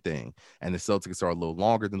same thing, and the Celtics are a little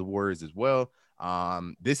longer than the Warriors as well.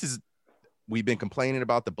 We've been complaining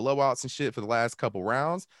about the blowouts and shit for the last couple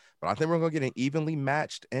rounds, but I think we're going to get an evenly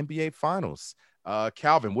matched NBA Finals.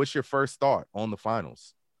 Calvin, what's your first thought on the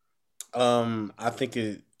Finals? I think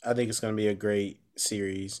it's going to be a great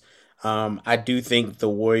series. I do think the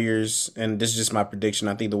Warriors, and this is just my prediction,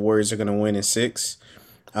 I think the Warriors are going to win in 6.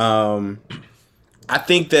 I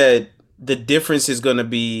think that the difference is going to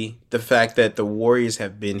be the fact that the Warriors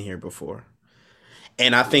have been here before.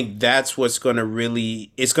 And I think that's what's going to really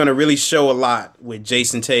show a lot with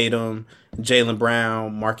Jason Tatum, Jaylen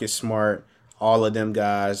Brown, Marcus Smart, all of them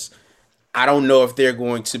guys. I don't know if they're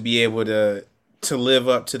going to be able to live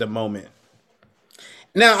up to the moment.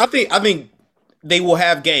 Now, I think they will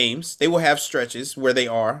have games. They will have stretches where they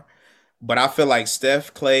are. But I feel like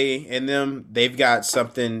Steph, Clay, and them, they've got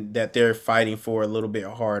something that they're fighting for a little bit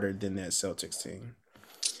harder than that Celtics team.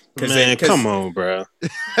 Man, come on, bro.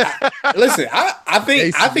 Listen, I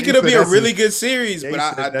think it'll be a really good series, but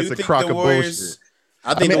I do think the Warriors.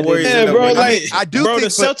 The Warriors. Yeah, bro.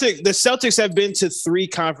 The Celtics have been to 3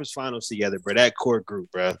 conference finals together, bro. That core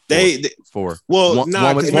group, bro. Four. Well, one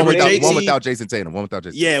without Jason Tatum. One without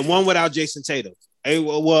Jason. Yeah, one without Jason Tatum. Hey,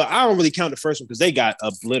 well, I don't really count the first one because they got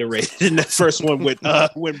obliterated in the first one with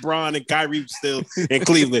when Bron and Kyrie was still in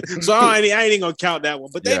Cleveland. So I ain't gonna count that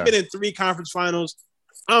one. But they've been in 3 conference finals.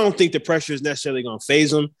 I don't think the pressure is necessarily gonna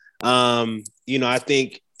phase them. I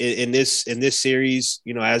think in this series,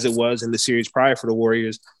 as it was in the series prior for the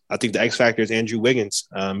Warriors, I think the X factor is Andrew Wiggins.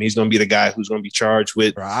 He's gonna be the guy who's gonna be charged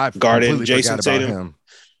with guarding Jason Tatum.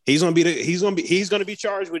 He's gonna be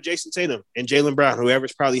charged with Jason Tatum and Jaylen Brown,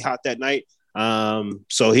 whoever's probably hot that night.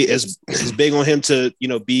 So it's big on him to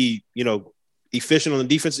be efficient on the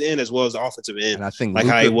defensive end as well as the offensive end. And I think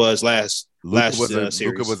how he was last series.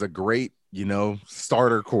 Luka was a great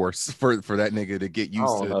starter course for that nigga to get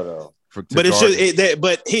used to. But it's just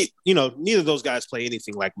but he neither of those guys play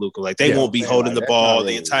anything like Luka. Like they won't be holding the ball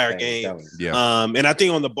the entire game. And I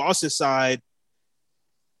think on the Boston side,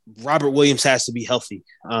 Robert Williams has to be healthy.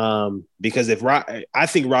 Because I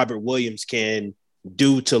think Robert Williams can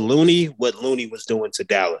do to Looney what Looney was doing to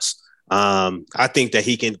Dallas. I think that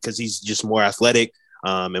he can, because he's just more athletic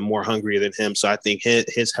and more hungrier than him. So I think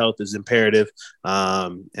his health is imperative.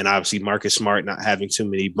 And obviously Marcus Smart not having too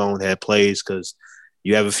many bonehead plays, because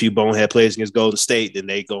you have a few bonehead plays against Golden State, then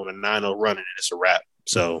they go on a 9-0 run and it's a wrap.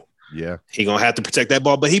 So yeah, he gonna have to protect that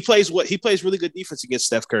ball. But he plays really good defense against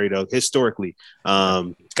Steph Curry though. Historically,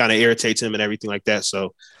 kind of irritates him and everything like that.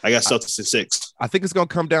 So I got Celtics in 6. I think it's gonna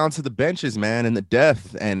come down to the benches, man, and the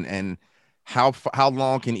depth, and how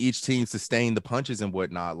long can each team sustain the punches and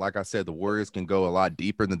whatnot. Like I said, the Warriors can go a lot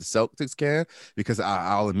deeper than the Celtics can, because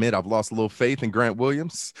I'll admit I've lost a little faith in Grant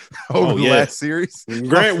Williams over the last series.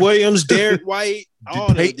 Grant Williams, Derek White.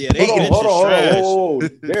 Hold on.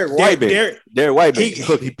 Derek White. Derek White.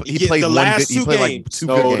 He played the last 2 games. Like 2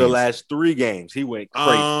 good games. The last 3 games he went crazy.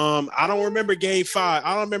 I don't remember game 5.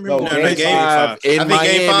 I don't remember game 5. I think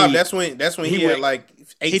game 5. That's when he had like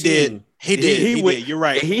 18. He did. You're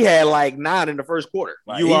right. He had like 9 in the first quarter.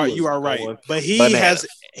 Like, you are right. But he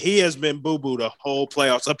has been boo-boo the whole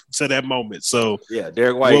playoffs up to that moment. So yeah,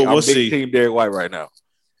 Derek White. We'll see. Team Derek White right now.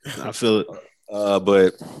 I feel it.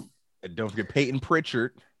 But don't forget Peyton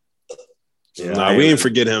Pritchard. Yeah, we didn't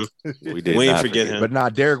forget him. We didn't forget him.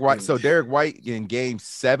 But Derek White. So Derek White in game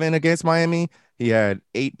 7 against Miami, he had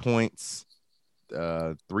 8 points,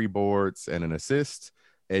 3 boards, and an assist.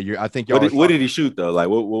 And I think y'all. What did he shoot though? Like,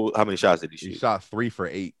 how many shots did he shoot? He shot 3 for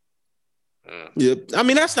 8. Yeah, I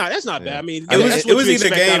mean that's not bad. I mean, it was either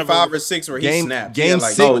game 5 or 6 where he snapped. Game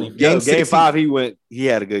like 6, game 5 he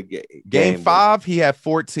had a good game. Game 5 he had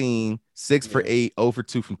 14, 6 for 8, 0 for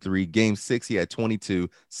 2 from 3. Game 6 he had 22,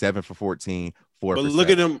 7 for 14, 4 but for look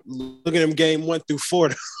 7. at him game 1 through 4.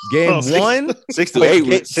 Game 1 6 to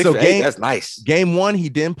 8. 6 to 8, that's nice. Game 1 he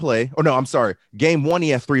didn't play. Oh no, I'm sorry. Game 1 he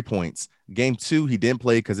had 3 points. Game 2 he didn't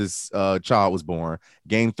play because his child was born.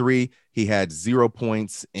 Game 3 he had 0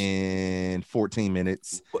 points in 14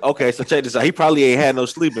 minutes. Okay, so check this out. He probably ain't had no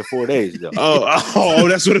sleep in 4 days though. Oh,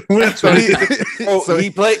 that's what it went to. So he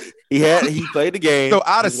played the game. So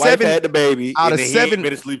out of 7, had the baby. Out of he 7, ain't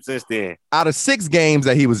been asleep since then. Out of 6 games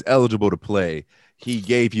that he was eligible to play, he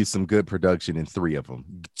gave you some good production in 3 of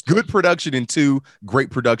them. Good production in 2, great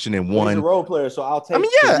production in 1. He's a role player, so I'll take.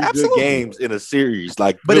 Absolutely. Good games in a series,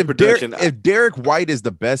 like. But good production. if Derek White is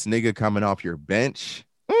the best nigga coming off your bench,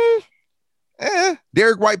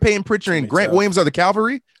 Derek White, Peyton Pritchard, and Grant Williams are the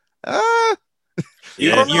cavalry.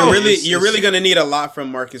 You're really gonna need a lot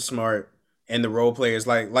from Marcus Smart and the role players,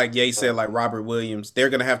 like Ye said, like Robert Williams. They're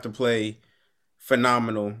gonna have to play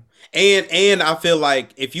phenomenal. And I feel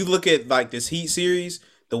like if you look at like this Heat series,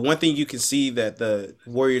 the one thing you can see that the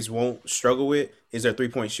Warriors won't struggle with is their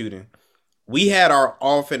 3-point shooting. We had our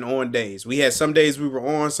off and on days. We had some days we were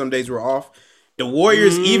on, some days we were off. The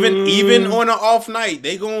Warriors, even on an off night,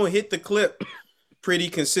 they gonna hit the clip pretty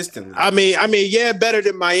consistently. I mean, yeah, better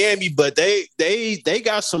than Miami, but they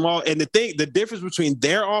got some all. And the difference between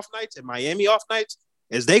their off nights and Miami off nights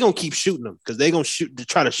is they gonna keep shooting them because they gonna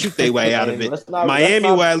try to shoot their way out of it. Miami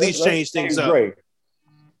will at least change things up.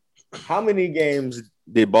 How many games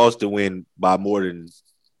did Boston win by more than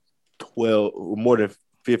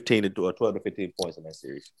 15 to 12 to 15 points in that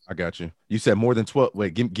series? I got you. You said more than 12.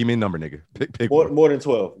 Wait, give me a number, nigga. Pick more than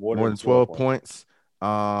 12. More than 12 points.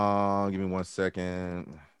 Give me 1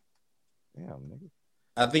 second. Damn, nigga.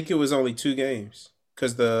 I think it was only 2 games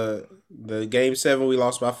because the game 7 we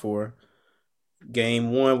lost by 4.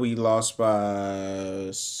 Game 1 we lost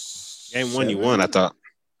by. Game 1 you won, I thought.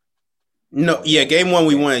 No, yeah, game 1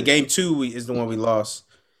 we won. Game 2 is the one we lost.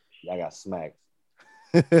 I got smacked.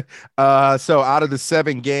 So out of the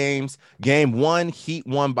 7 games, game 1 Heat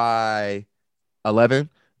won by 11.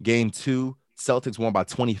 Game 2 Celtics won by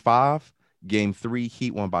 25. Game 3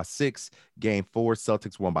 Heat won by 6. Game 4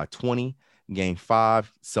 Celtics won by 20. Game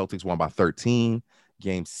 5 Celtics won by 13.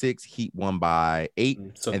 Game 6 Heat won by 8.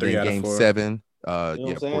 So and then game 7. You know what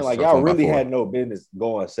I'm saying? Like y'all really had no business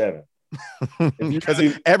going 7.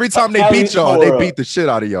 Because every time they beat y'all, they beat the shit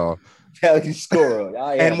out of y'all. You score.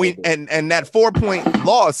 And we and that 4-point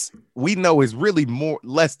loss we know is really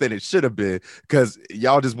less than it should have been because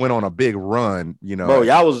y'all just went on a big run, you know. Bro,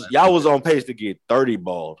 y'all was on pace to get 30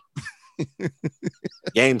 balled.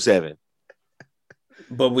 Game 7.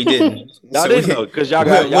 But we didn't. Y'all didn't know because y'all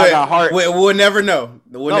got heart. We'll never know.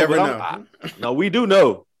 We'll never know. No, we do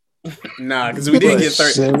know. Nah, because we didn't get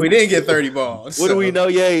 30. We didn't get 30 balls. What do we know?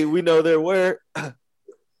 Yeah, we know they're where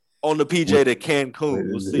on the PJ to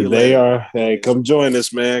Cancun. We'll see you they later. are. Hey, come join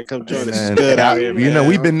us, man. Come join us. It's good out here, man. You know,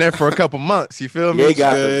 we've been there for a couple months. You feel me? They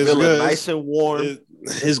got the villa nice and warm.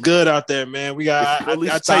 It's good out there, man. We got.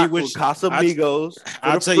 I'll tell you which Casamigos.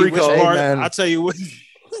 I'll tell you which part. I'll tell you which.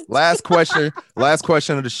 Last question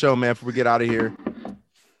of the show, man. Before we get out of here,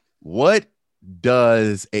 what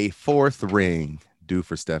does a 4th ring do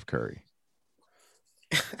for Steph Curry?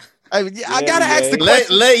 I gotta ask the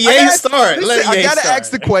question. Let Ye start. I gotta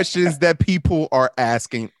ask the questions that people are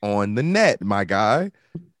asking on the net, my guy.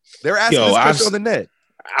 They're asking this question on the net.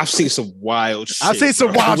 I've seen some wild shit. I've seen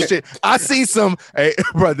some wild shit. I see some, hey,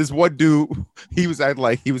 bro, this one dude, he was acting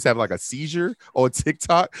like he was having like a seizure on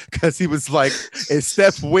TikTok because he was like, if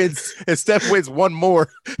Steph wins one more,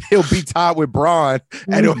 he'll be tied with Bron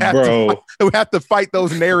and he'll have to fight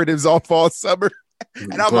those narratives off all summer.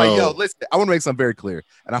 And I'm like, yo, listen, I want to make something very clear.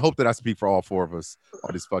 And I hope that I speak for all 4 of us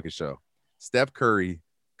on this fucking show. Steph Curry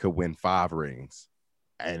could win 5 rings.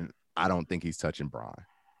 And I don't think he's touching Bron.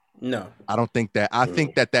 No, I don't think that. I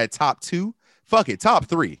think that top 2, fuck it, top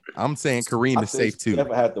 3. I'm saying Kareem is safe too.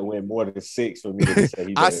 Never have to win more than 6 for me to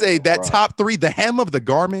say. I say that top 3, the hem of the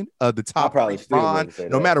garment of the top 3, Bron.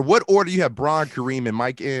 No matter what order you have Bron, Kareem, and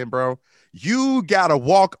Mike in, bro, you gotta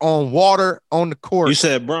walk on water on the court. You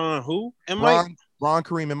said Bron, who and Mike? Bron,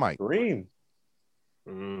 Kareem, and Mike. Kareem.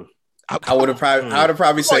 I would have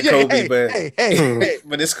probably said Kobe, but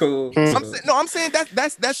it's cool. I'm saying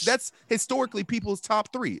that's historically people's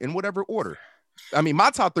top 3 in whatever order. I mean,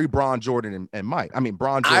 my top 3: Bron, Jordan, and Mike. I mean,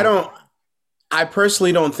 Bron. Jordan. I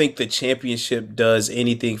personally don't think the championship does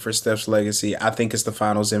anything for Steph's legacy. I think it's the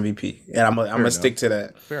Finals MVP, and I'm gonna stick to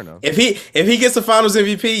that. Fair enough. If he gets the Finals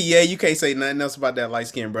MVP, yeah, you can't say nothing else about that light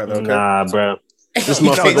skinned brother. Okay? Nah, bro. This You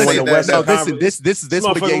motherfucker can't won say the that. Western No, Conference. this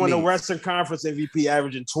Motherfucker won the needs. Western Conference MVP,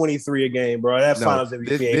 averaging 23 a game, bro. That Finals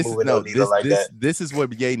MVP ain't moving no needle like that. This is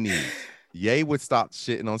what Ye needs. Ye would stop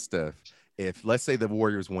shitting on Steph if, let's say, the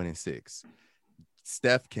Warriors win in 6.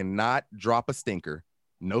 Steph cannot drop a stinker.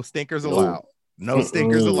 No stinkers allowed. No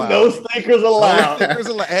stinkers allowed. No stinkers allowed. No stinkers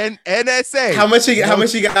allowed. And NSA. How much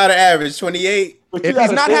he got to average? 28. If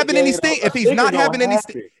he's not having any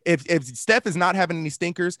if Steph is not having any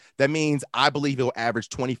stinkers, that means I believe he'll average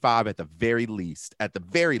 25 at the very least.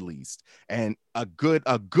 And a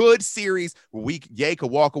good series where Ye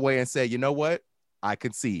could walk away and say, you know what? I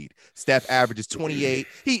concede. Steph averages 28.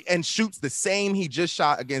 He shoots the same he just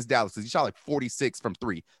shot against Dallas. He shot like 46 from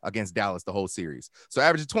 3 against Dallas the whole series. So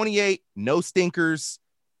averages 28, no stinkers.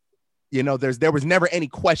 You know, there was never any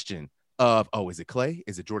question of, is it Clay?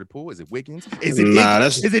 Is it Jordan Poole? Is it Wiggins? Is it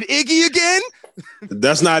Iggy again?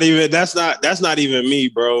 That's not even me,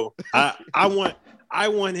 bro. I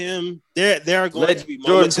want him. There are going to be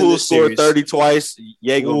moments Jordan Poole in this series. scored 30 twice.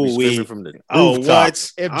 Yeah, gonna be screaming from the rooftop.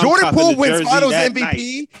 If Jordan Poole wins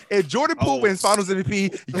Finals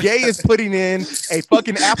MVP, Ye is putting in a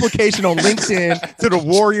fucking application on LinkedIn to the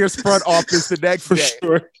Warriors front office the next day.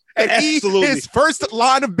 Sure. And his first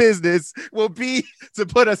line of business will be to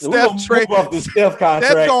put a Steph trade. Steph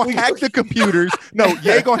gonna hack the computers. No,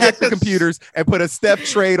 Ye gonna hack the computers and put a Steph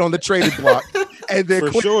trade on the trading block. And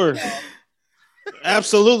then for sure.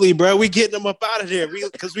 Absolutely, bro. We getting him up out of there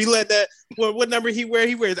because we let that. What number he wear?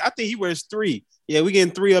 He wears. I think he wears 3. Yeah, we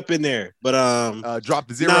getting 3 up in there. But drop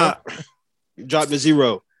the 0. Drop the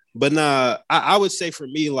 0. But I would say for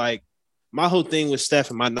me, like my whole thing with Steph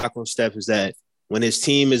and my knock on Steph is that when his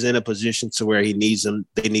team is in a position to where he needs him,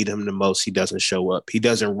 they need him the most. He doesn't show up. He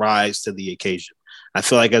doesn't rise to the occasion. I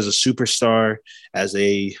feel like as a superstar, as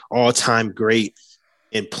a all-time great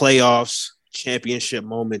in playoffs, championship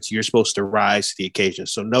moments, you're supposed to rise to the occasion.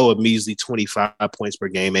 So no, a measly 25 points per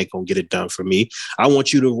game ain't gonna get it done for me. I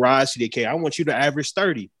want you to rise to the occasion. I want you to average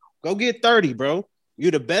 30. Go get 30, bro.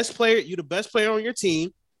 You're the best player. You're the best player on your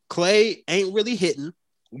team. Clay ain't really hitting.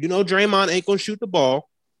 You know, Draymond ain't gonna shoot the ball.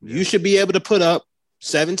 Yeah. You should be able to put up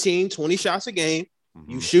 17, 20 shots a game.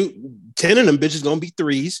 Mm-hmm. You shoot 10 of them bitches gonna be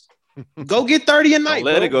 3s. Go get 30 a night.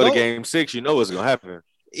 Don't let it go to game 6. You know what's gonna happen.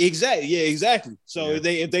 Exactly. Yeah, exactly. So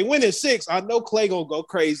if they win in 6, I know Clay gonna go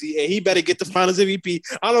crazy, and he better get the Finals MVP.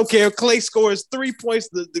 I don't care if Clay scores 3 points,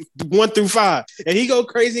 the 1 through 5, and he go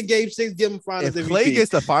crazy in game 6. Give him Finals MVP. If Clay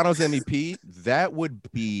gets the Finals MVP, that would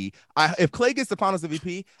be. If Clay gets the Finals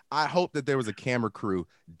MVP, I hope that there was a camera crew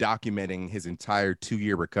documenting his entire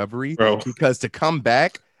 2-year recovery, bro. Because to come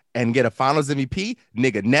back and get a Finals MVP,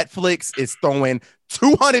 nigga, Netflix is throwing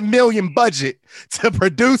 $200 million budget to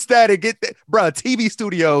produce that and get that. Bruh, TV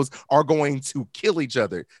studios are going to kill each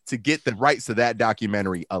other to get the rights to that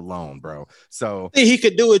documentary alone, bro. So I think he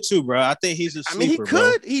could do it too, bro. I think he's a sleeper. He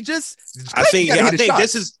could. Bro. He just. I think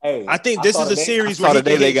this is a series where the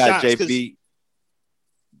day they got JP.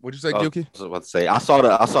 What'd you say, Juki? I was about to say I saw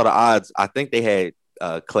the odds. I think they had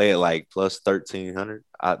Clay at like plus 1,300,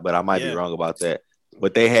 but I might be wrong about that.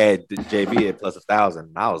 But they had the JB at plus 1,000.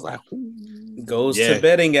 And I was like, goes to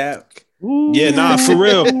betting app. Yeah, nah, for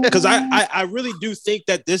real. Because I really do think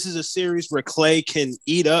that this is a series where Clay can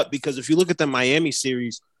eat up. Because if you look at the Miami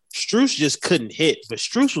series, Strus just couldn't hit, but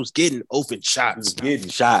Strus was getting open shots.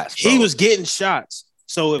 He was getting shots.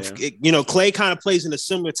 So if Clay kind of plays in a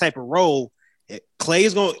similar type of role, Clay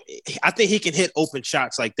is going. I think he can hit open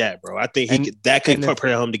shots like that, bro. I think that could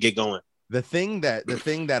prepare him to get going. The thing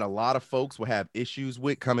that a lot of folks will have issues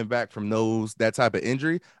with coming back from that type of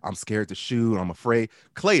injury, I'm scared to shoot. I'm afraid.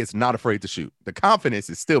 Clay is not afraid to shoot. The confidence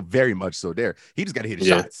is still very much so there. He just got to hit his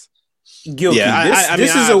shots. Guilty. Yeah,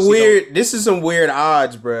 this is some weird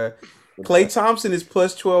odds, bro. Klay Thompson is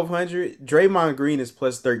plus 1,200. Draymond Green is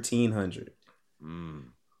plus 1,300.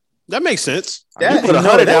 That makes sense. You put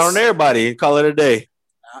 100 down on everybody and call it a day.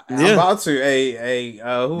 I'm about to.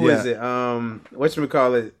 Who is it?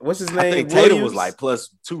 Whatchamacallit? What's his name? I think Tatum was like plus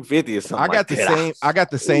 250 or something. I got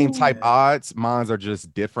the same type odds. Mine's are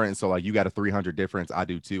just different. So like you got a 300 difference. I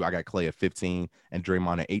do too. I got Clay at 15 and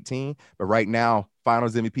Draymond at 18. But right now,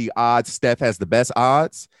 Finals MVP odds. Steph has the best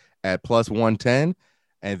odds at plus 110.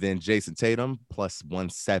 And then Jason Tatum plus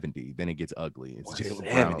 170. Then it gets ugly. It's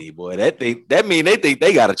 170, boy. That mean they think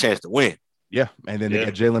they got a chance to win. Yeah, and then they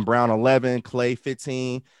got Jaylen Brown 11, Clay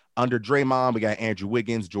 15. Under Draymond, we got Andrew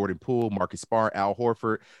Wiggins, Jordan Poole, Marcus Smart, Al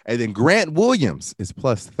Horford, and then Grant Williams is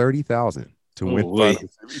plus 30,000. to win wait.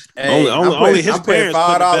 Finals MVP. Only Hey, I'm his putting parents $5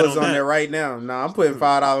 put the bet on on there right now. No, I'm putting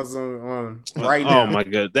 $5 on right now. Oh my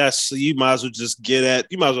god, you might as well just get at.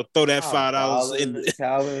 You might as well throw that $5 in.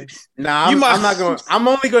 Calvin. Nah,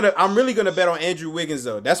 I'm really gonna bet on Andrew Wiggins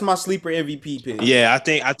though. That's my sleeper MVP pick. Yeah, I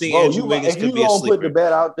think Bro, Andrew Wiggins if could you be a gonna sleeper. put the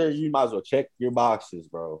bet out there, you might as well check your boxes,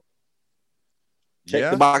 bro.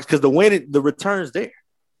 Check the box because the return's there.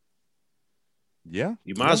 Yeah,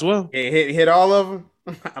 You might as well. Yeah, hit all of them.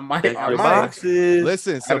 I might. Boxes.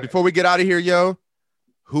 Listen, so before we get out of here, yo,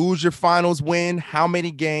 who's your finals win? How many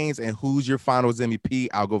games? And who's your finals MVP?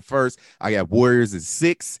 I'll go first. I got Warriors at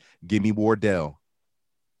 6. Give me Wardell.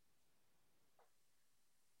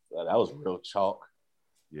 That was real chalk.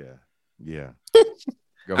 Yeah.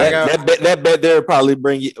 Go That bet there probably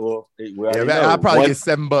bring you. Well, I'll probably get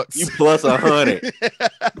 $7. You plus 100.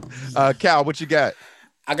 Cal, what you got?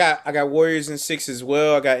 I got Warriors in 6 as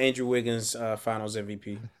well. I got Andrew Wiggins Finals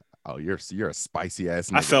MVP. Oh, you're a spicy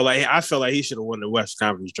ass nigga. I felt like he should have won the West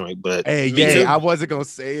Conference joint, but I wasn't gonna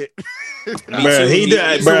say it. Bro, he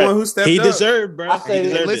did. Bro, he deserved, bro. I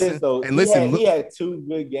say listen, though. He had 2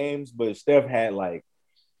 good games, but Steph had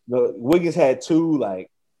Wiggins had 2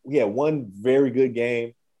 he had 1 very good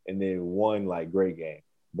game and then 1 great game,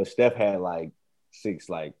 but Steph had 6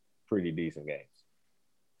 pretty decent games.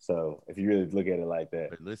 So if you really look at it like that.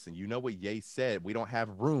 But listen, you know what Ye said? We don't have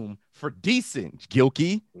room for decent,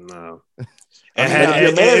 Gilkey. No.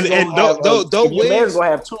 Your man's gonna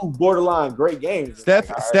have 2 borderline great games.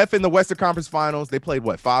 Steph in the Western Conference Finals, they played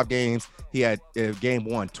 5 games. He had game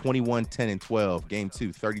 1, 21, 10, and 12. Game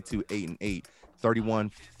 2, 32, 8, and 8.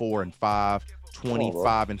 31, 4, and 5.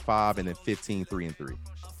 25 and 5, and then 15, 3, and 3.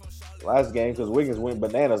 Last game, because Wiggins went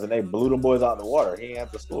bananas and they blew them boys out in the water. He didn't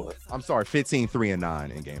have to score. I'm sorry, 15, 3, and 9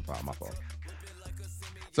 in game 5. My fault.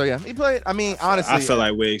 So yeah, he played. I mean, honestly, I feel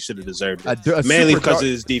like Wiggins should have deserved it, mainly because of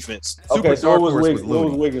his defense. Okay, so what was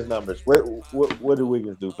Wiggins' numbers? What did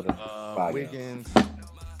Wiggins do for them? Wiggins,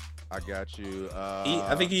 I got you.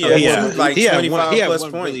 I think he had 25 plus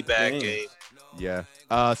points. Really bad game. Yeah.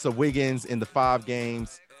 So Wiggins in the 5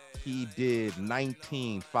 games. He did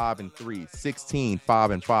 19, 5, and 3, 16,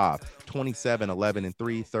 5, and 5, 27, 11, and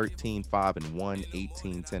 3, 13, 5, and 1,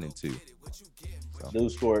 18, 10, and 2. So.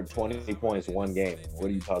 Dude scored 20 points 1 game.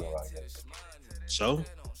 What are you talking about? So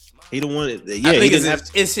he the one. Yeah, I think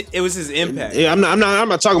it was his impact. Yeah, I'm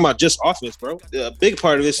not talking about just offense, bro. A big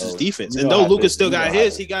part of this is defense. And though Luka still got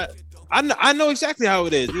his, he got. I know exactly how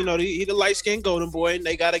it is. You know, he the light skinned golden boy, and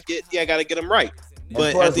they gotta get him right.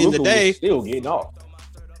 But at the end of the day, still getting off.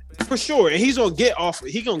 For sure, and he's gonna get off.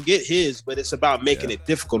 He's gonna get his, but it's about making it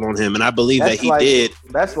difficult on him, and I believe that he did.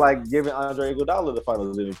 That's like giving Andre Iguodala the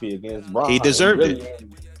Finals MVP against Bron. He deserved it.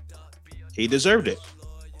 He deserved it.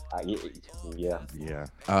 Yeah.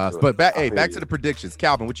 But back to the predictions.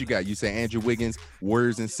 Calvin, what you got? You say Andrew Wiggins,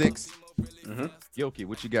 Warriors in 6. Mm-hmm. Gilkey,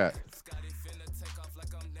 what you got?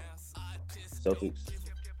 Celtics.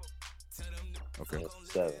 Okay.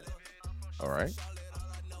 7. All right.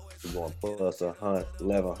 We're going plus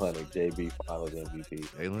 1,100. JB Finals MVP.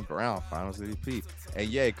 Jaylen Brown Finals MVP. And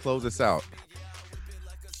yay, close us out.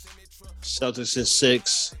 Celtics in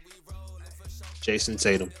 6. Jason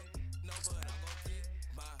Tatum.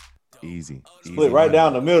 Easy. Split right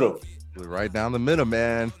down the middle. Split right down the middle,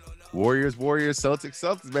 man. Warriors,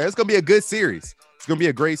 Celtics, man. It's gonna be a good series. It's gonna be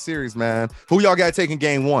a great series, man. Who y'all got taking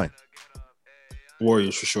game 1?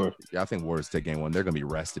 Warriors for sure. Yeah, I think Warriors take game 1. They're gonna be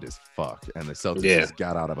rested as fuck, and the Celtics just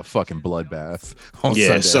got out of a fucking bloodbath on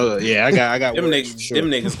Sunday. So I got them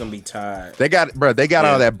niggas gonna be tired. They got out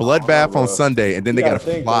of that bloodbath on Sunday, and then they gotta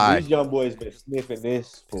fly. These young boys been sniffing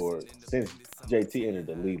this since JT entered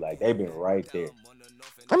the league. Like they've been right there.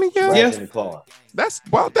 I mean,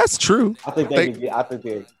 that's true. I think they can get. I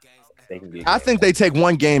think they take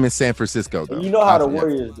 1 game in San Francisco, though. You know how the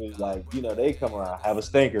Warriors do, they come around, have a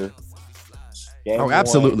stinker.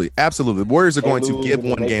 Absolutely. The Warriors are going to give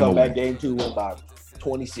 1 game away. Game 2 win by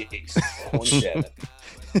 26, 27.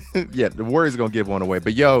 Yeah, the Warriors are going to give 1 away.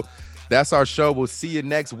 But, yo, that's our show. We'll see you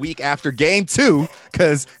next week after game 2,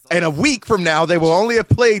 because in a week from now, they will only have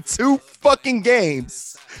played 2 fucking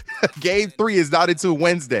games. Game 3 is not until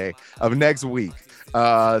Wednesday of next week.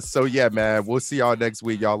 So, yeah, man, we'll see y'all next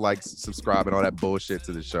week. Y'all subscribe, and all that bullshit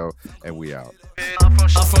to the show, and we out. I'm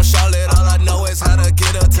from Charlotte, all I know is how to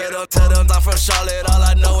get up to them. I'm from Charlotte.